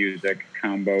electronic music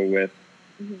combo with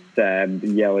sad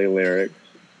yelly lyrics.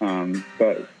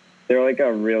 But they're like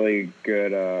a really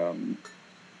good.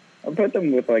 I'll put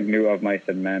them with like new Of Mice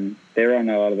and Men. They're on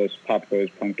a lot of those Pop Goes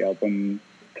Punk album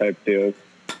type deals.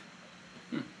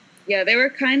 Yeah, they were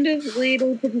kind of late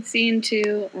into the scene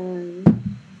too.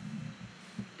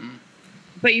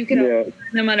 But you can find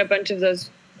them on a bunch of those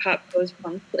Pop Goes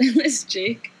Punk playlists,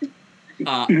 Jake.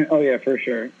 Oh yeah, for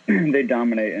sure. They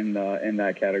dominate in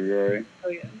that category. Oh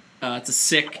yeah. It's a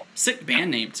sick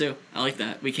band name too. I like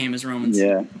that. We Came as Romans.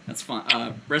 Yeah, that's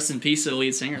fun. Rest in peace to the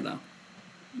lead singer though.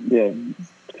 Yeah,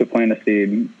 To Plant a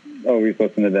Seed. Always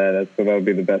listen to that. That would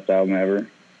be the best album ever.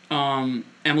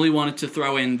 Emily wanted to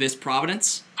throw in This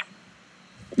Providence.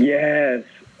 Yes.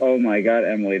 Oh my God,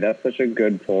 Emily, that's such a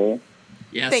good pull.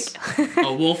 Yes.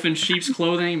 A Wolf in Sheep's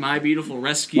Clothing, My Beautiful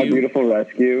Rescue. My Beautiful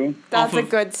Rescue. That's a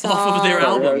good song. Off of their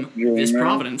album, This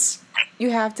Providence. You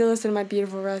have to listen to My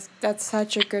Beautiful Rescue. That's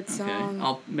such a good song. Okay.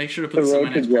 I'll make sure to put The some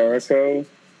Road to Jericho,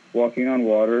 Walking on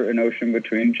Water, An Ocean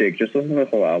Between. Jake, just listen to the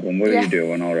whole album. What are you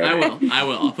doing already? I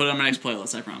will. I'll put it on my next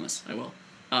playlist, I promise. I will.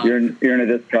 You're in a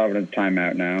This Providence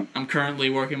timeout now. I'm currently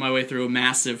working my way through a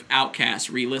massive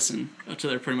Outkast re-listen to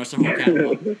their pretty much their whole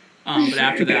catalog. But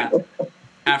after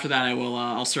that, I will.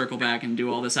 I'll circle back and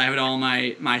do all this. I have it all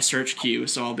in my search queue,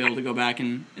 so I'll be able to go back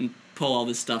and pull all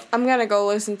this stuff. I'm gonna go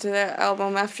listen to that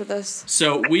album after this.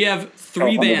 So we have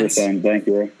three bands. Thank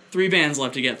you. 3 bands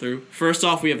left to get through. First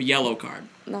off, we have Yellowcard.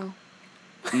 No.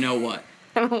 No what?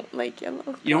 I don't like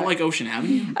Yellowcard. You don't like Ocean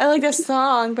Avenue? I like the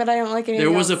song, but I don't like anything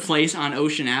There was else. a place on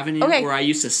Ocean Avenue where I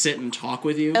used to sit and talk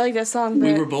with you. I like that song,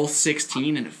 but we were both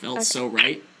 16 and it felt so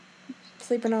right.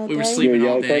 Sleeping all day. We were sleeping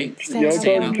all day.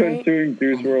 Yellowcard tried suing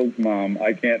Juice WRLD's mom.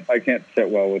 I can't sit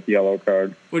well with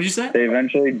Yellowcard. What'd you say? They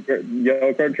eventually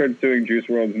Yellowcard tried suing Juice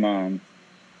WRLD's mom.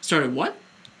 Started what?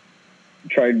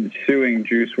 Tried suing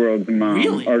Juice WRLD's mom.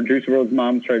 Really? Or Juice WRLD's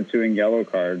mom tried suing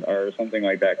Yellowcard or something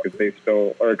like that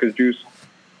because Juice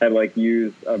had like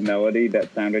used a melody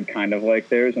that sounded kind of like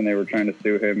theirs, and they were trying to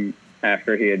sue him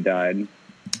after he had died.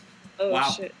 Oh wow.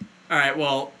 Shit! All right,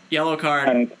 well, Yellowcard.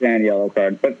 I don't stand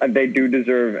Yellowcard, but they do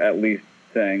deserve at least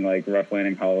saying like Rough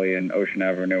Landing Holly and Ocean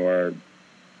Avenue are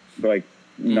like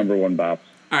number one bops.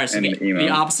 All right, so the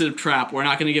opposite of Trap. We're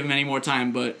not going to give him any more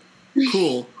time, but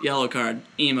cool. Yellowcard,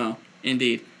 emo,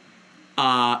 indeed.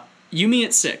 You Me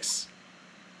at 6.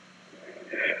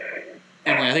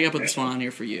 Emily, I think I put this one on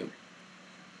here for you.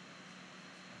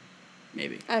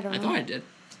 Maybe. I don't know. I thought I did.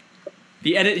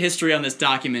 The edit history on this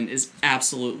document is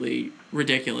absolutely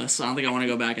ridiculous. I don't think I want to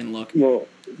go back and look. Well,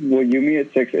 You Me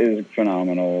at 6 is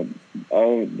phenomenal.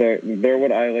 They're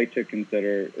what I like to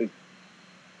consider is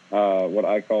what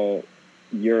I call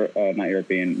not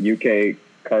European, UK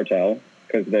Cartel,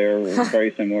 because they're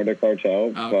very similar to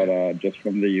Cartel, but just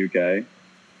from the UK.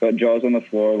 But Jaws on the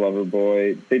Floor,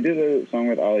 Loverboy, they did a song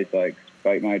with Ollie Sykes,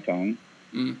 Bite My Tongue.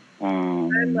 I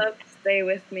love Stay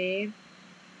With Me.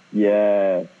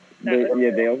 Yeah.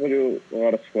 They also do a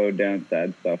lot of slowed down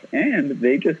sad stuff. And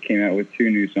they just came out with 2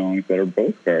 new songs that are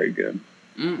both very good.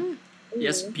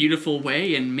 Yes, Beautiful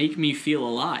Way and Make Me Feel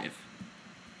Alive.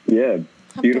 Yeah,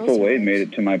 Beautiful Way made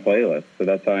it to my playlist, so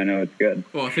that's how I know it's good.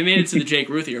 Well, if it made it to the Jake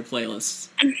Ruthier playlist,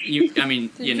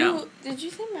 you know. Did you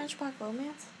say Matchbox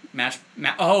Romance?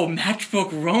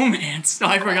 Matchbook Romance.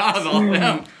 I forgot about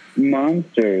them.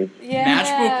 Monsters.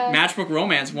 Yeah. Matchbook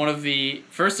Romance. One of the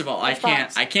first of all, I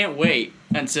can't wait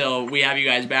until we have you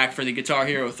guys back for the Guitar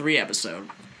Hero 3 episode,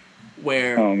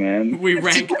 where we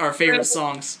rank our favorite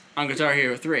songs on Guitar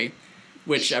Hero 3,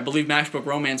 which I believe Matchbook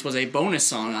Romance was a bonus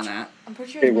song on that. I'm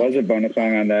pretty sure it was a bonus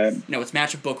song on that. No, it's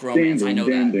Matchbook Romance. I know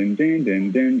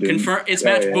that. Confirm. It's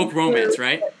Matchbook Romance,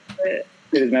 right?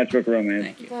 It is Matchbook Romance.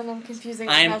 Thank you. Then I'm confusing.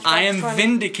 I am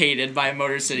vindicated by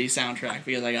Motor City Soundtrack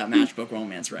because I got Matchbook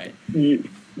Romance right.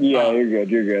 Yeah, you're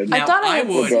good. Now, I thought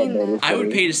I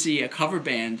would pay to see a cover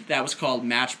band that was called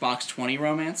Matchbox 20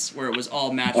 Romance, where it was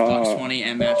all Matchbox 20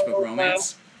 and Matchbook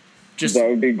Romance. Just that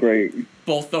would be great.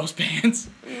 Both those bands.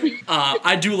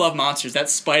 I do love Monsters. That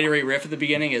spidery riff at the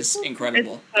beginning is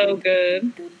incredible. It's so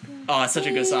good. Oh, it's such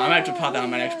a good song. I might have to pop that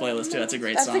on my next playlist too. That's a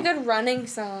great song. That's a good running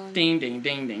song. Ding, ding,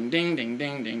 ding, ding, ding, ding,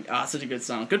 ding, ding. Oh, such a good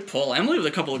song. Good pull. Emily with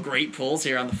a couple of great pulls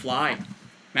here on the fly.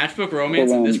 Matchbook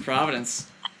Romance and This Providence.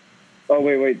 Oh,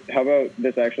 wait. How about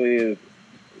this actually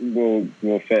will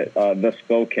fit The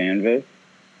Spill Canvas?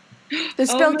 The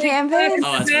Spill Canvas?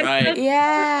 Oh, that's right.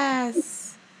 Yes.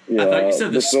 Yeah, I thought you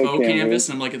said the Spill Canvas,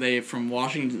 and I'm like, are they from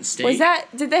Washington State?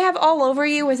 Did they have All Over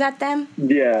You? Was that them?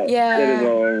 Yeah. Yeah. It is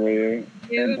All Over You.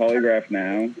 And Polygraph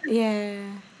Now. Yeah.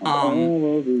 All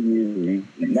over you,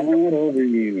 not over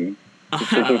you. It's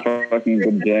such a fucking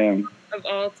good jam. Of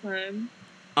all time.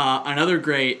 Another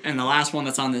great, and the last one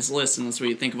that's on this list, unless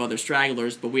we think of other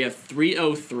stragglers, but we have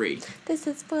 303. This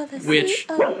is for the Which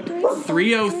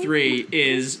 303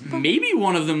 is maybe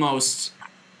one of the most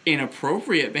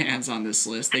inappropriate bands on this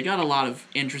list. They got a lot of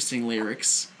interesting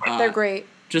lyrics. They're great.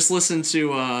 Just listen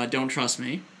to Don't Trust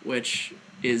Me, which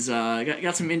is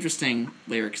got some interesting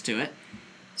lyrics to it.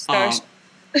 Stars.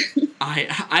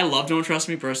 I love Don't Trust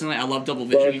Me personally. I love Double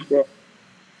Vision.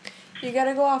 You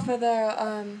gotta go off of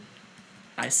the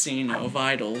I see no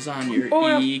vitals on your Oh,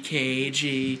 yeah.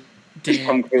 EKG.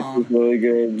 Punk Fist is really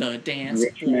good. The dance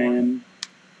Rich floor.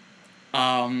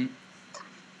 Man.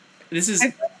 This is.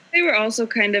 I thought they were also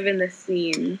kind of in the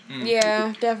theme.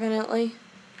 Yeah, definitely.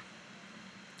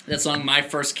 That song, My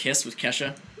First Kiss with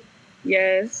Kesha.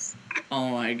 Yes. Oh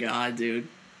my god, dude.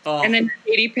 Oh, And then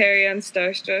Katy Perry on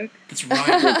Starstruck. that's right.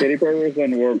 Yeah, Katy Perry was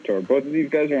on Warped Tour. Both of these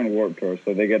guys are on Warped Tour,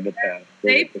 so they get the pass.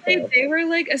 They get the pass. were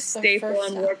like a staple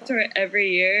first on Warped Tour every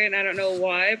year, and I don't know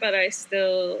why, but I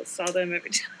still saw them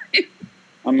every time.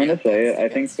 I'm gonna say it. I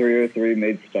think 303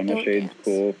 made Stunner Don't Shades dance.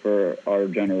 cool for our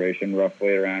generation, roughly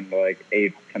around like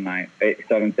 7th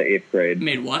to 8th grade.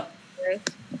 Made what?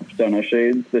 Stunner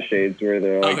Shades, the shades where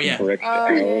they're like yeah. bricked Oh,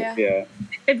 out. yeah. Yeah.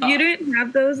 If you didn't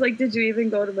have those, like, did you even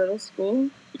go to middle school?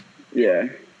 Yeah.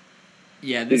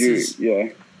 Yeah, Did this you? is. Yeah.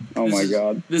 Oh this my is-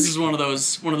 god. This is one of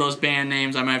those band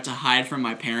names I might have to hide from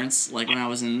my parents, like when I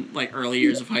was in like early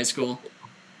years of high school.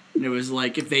 And it was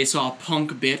like if they saw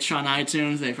Punk Bitch on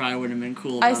iTunes, they probably wouldn't have been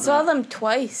cool about I saw that. them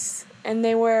twice, and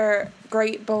they were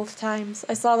great both times.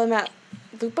 I saw them at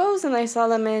Lupo's, and I saw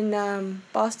them in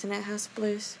Boston at House of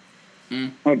Blues.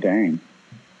 Oh dang.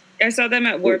 I saw them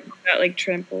at work, got like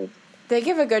trampled. They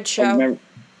give a good I've show.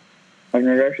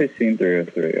 never actually seen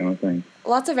 303. I don't think.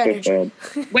 Lots of energy.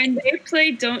 When they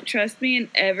play Don't Trust Me and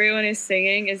everyone is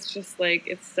singing, it's just like,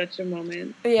 it's such a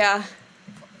moment. Yeah.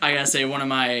 I gotta say, one of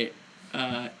my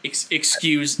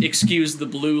excuse the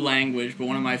blue language, but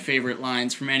one of my favorite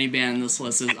lines from any band on this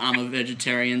list is "I'm a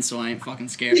vegetarian, so I ain't fucking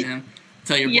scared of him."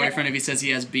 Tell your Yeah. boyfriend if he says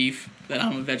he has beef that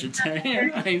I'm a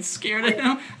vegetarian. I ain't scared of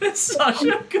him. It's such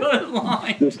a good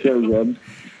line. Just so good.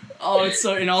 Oh, it's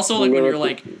so, and also like when you're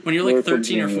like Lyrical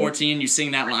 13 or genius. 14, you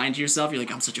sing that line to yourself. You're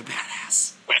like, I'm such a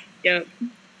badass. Yep.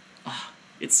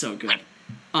 It's so good.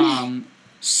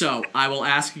 So I will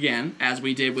ask again, as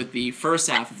we did with the first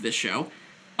half of this show,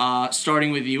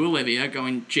 starting with you, Olivia,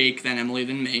 going Jake, then Emily,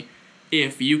 then me.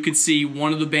 If you could see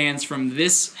one of the bands from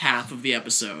this half of the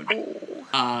episode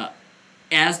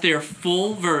as their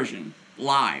full version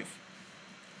live,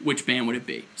 which band would it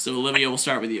be? So Olivia, we'll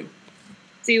start with you.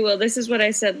 See, well, this is what I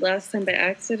said last time by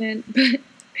accident, but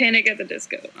Panic at the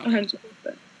Disco, 100%.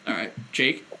 All right,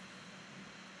 Jake.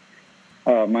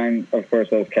 Mine, of course,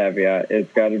 has caveat.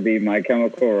 It's got to be My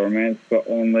Chemical Romance, but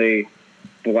only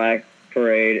Black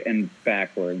Parade and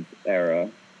backwards era.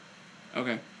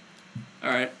 Okay. All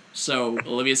right. So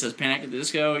Olivia says Panic at the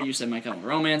Disco. You said My Chemical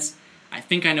Romance. I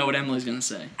think I know what Emily's gonna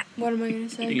say. What am I gonna You're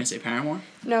say? gonna say Paramore?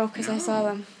 No, because I saw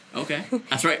them. Okay.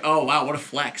 That's right. Oh wow, what a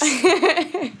flex.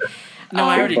 No,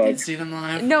 I already did see them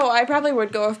live. No, I probably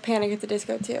would go with Panic at the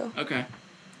Disco too. Okay.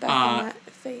 Back in that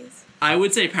phase. I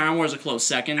would say Paramore is a close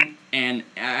second, and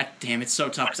damn, it's so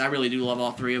tough because I really do love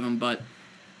all three of them, but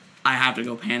I have to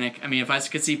go Panic. I mean, if I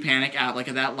could see Panic at like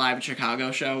at that live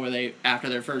Chicago show where they after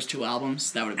their first two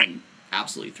albums, that would have been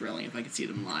absolutely thrilling if I could see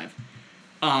them live.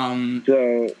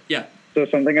 So Yeah. So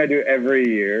something I do every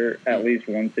year, at least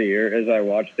once a year, is I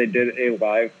watch. They did a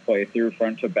live playthrough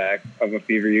front to back of A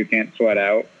Fever You Can't Sweat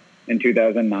Out in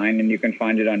 2009, and you can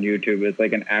find it on YouTube. It's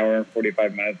like an hour and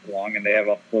 45 minutes long, and they have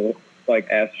a full like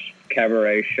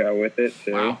cabaret show with it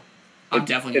too. Wow. I'm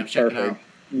definitely gonna check it out.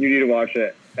 You need to watch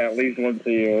it at least once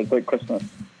a year. It's like Christmas.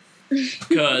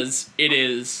 Because it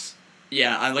is,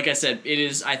 like I said, it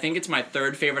is. I think it's my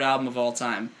third favorite album of all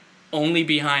time, only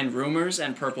behind Rumors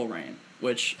and Purple Rain,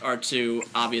 which are two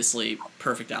obviously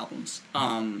perfect albums.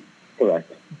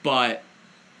 Correct. But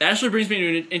that actually brings me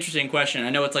to an interesting question. I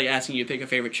know it's like asking you to pick a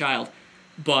favorite child,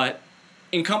 but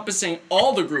encompassing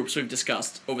all the groups we've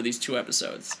discussed over these two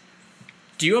episodes,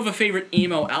 do you have a favorite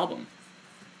emo album?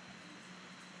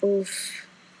 Oof.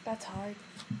 That's hard.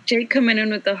 Jake coming in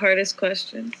with the hardest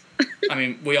questions. I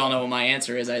mean, we all know what my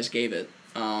answer is. I just gave it.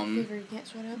 Fever You Can't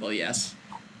Sweat Out. Well, yes,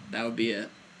 that would be it.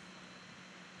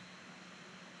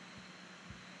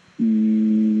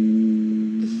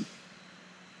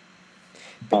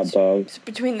 Hot dog. So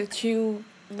between the two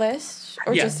lists,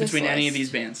 or Yeah, just this between any of list? these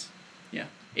bands. Yeah,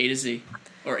 A to Z,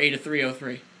 or A to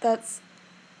 303. That's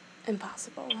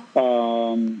impossible.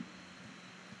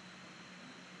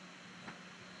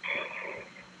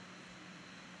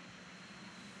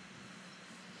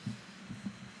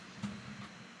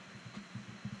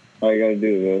 I gotta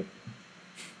do this.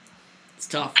 It's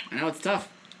tough. I know it's tough.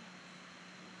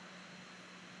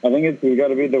 I think we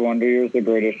gotta be the Wonder Years, the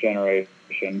greatest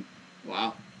generation.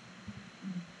 Wow.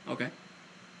 Okay.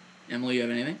 Emily, you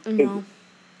have anything? No.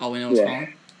 All we know is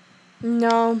Fallen?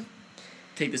 No.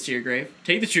 Take This to Your Grave.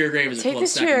 Take This to Your Grave is a Take close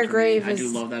This to second Your for Grave me. I is- do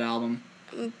love that album.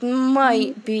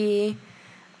 Might be.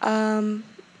 Actually,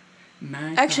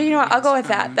 you know what? I'll go with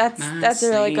that. That's a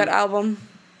really good album.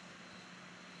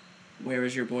 Where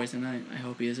is your boy tonight? I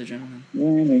hope he is a gentleman.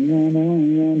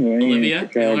 Olivia,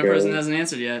 the only person that hasn't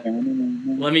answered yet.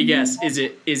 Let me guess. Is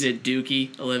it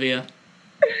Dookie, Olivia?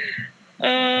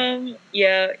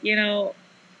 Yeah,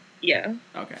 yeah.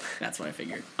 Okay, that's what I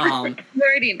figured. You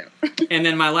already know. And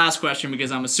then my last question,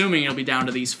 because I'm assuming it'll be down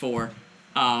to these four.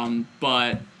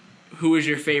 But who is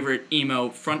your favorite emo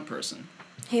front person?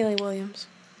 Hayley Williams.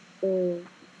 Ooh.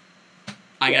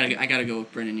 I gotta go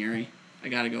with Brendan Urie. I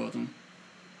gotta go with him.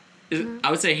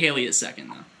 I would say Hayley is second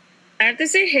though. I have to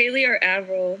say Hayley or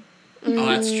Avril. Oh,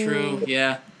 that's true.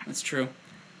 Yeah, that's true.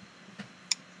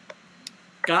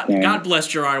 God bless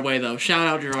Gerard Way though. Shout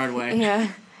out Gerard Way.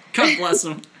 Yeah. God bless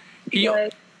him.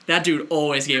 Yes. That dude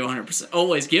always gave 100%.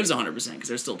 Always gives 100% because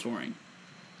they're still touring.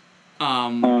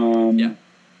 Yeah.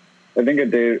 I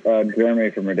think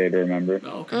Jeremy from A Day to Remember.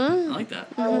 Oh, okay. I like that.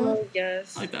 Oh,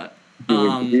 yes. I like that.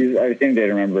 I've seen Day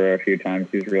to Remember a few times.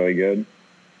 He's really good.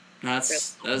 That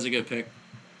is a good pick,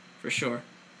 for sure.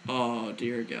 Oh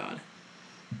dear God.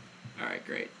 All right,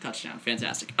 great touchdown,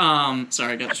 fantastic.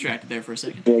 Sorry, I got distracted there for a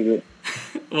second. What was it?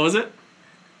 What was it?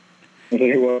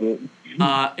 Who was it?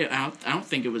 I don't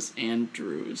think it was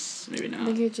Andrews. Maybe not. I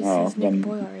think it just says Nick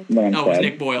Boyle right there. Then Oh, it was sad.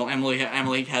 Nick Boyle.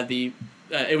 Emily had the.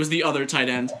 It was the other tight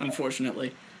end,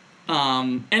 unfortunately.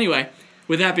 Anyway,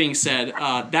 with that being said,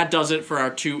 that does it for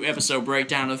our 2-episode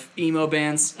breakdown of emo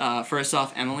bands. First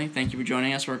off, Emily, thank you for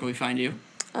joining us. Where can we find you?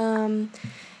 You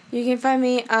can find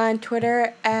me on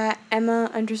Twitter at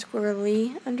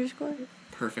Emma_Lee_.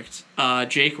 Perfect.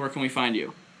 Jake, where can we find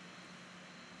you?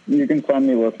 You can find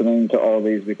me listening to all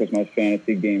these because my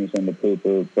fantasy game is in the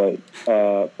poo-poo, but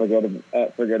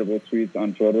Forgettable Tweets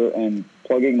on Twitter and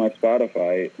plugging my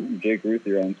Spotify, Jake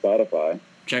Ruthier on Spotify.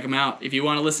 Check him out. If you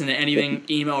want to listen to anything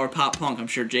emo or pop punk, I'm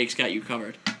sure Jake's got you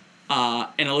covered.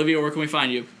 And Olivia, where can we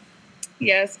find you?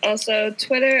 Yes, also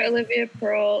Twitter, Olivia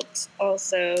Peralt,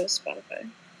 also Spotify.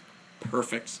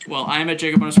 Perfect. Well, I'm at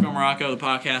Jacob_Morocco, the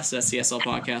podcast, that's CSL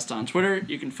Podcast on Twitter.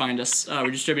 You can find us, we're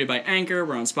distributed by Anchor,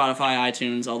 we're on Spotify,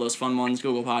 iTunes, all those fun ones,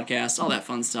 Google Podcasts, all that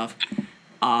fun stuff.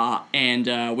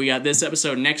 And we got this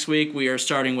episode next week. We are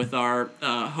starting with our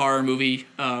horror movie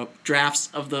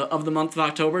drafts of the month of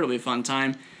October. It'll be a fun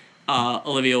time.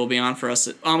 Olivia will be on with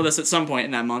us at some point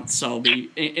in that month, so I'll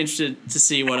be interested to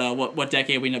see what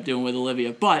decade we end up doing with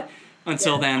Olivia. But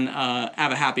until then,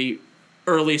 have a happy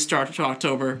early start to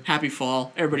October. Happy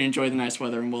fall. Everybody enjoy the nice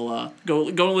weather, and we'll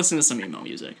go listen to some emo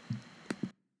music.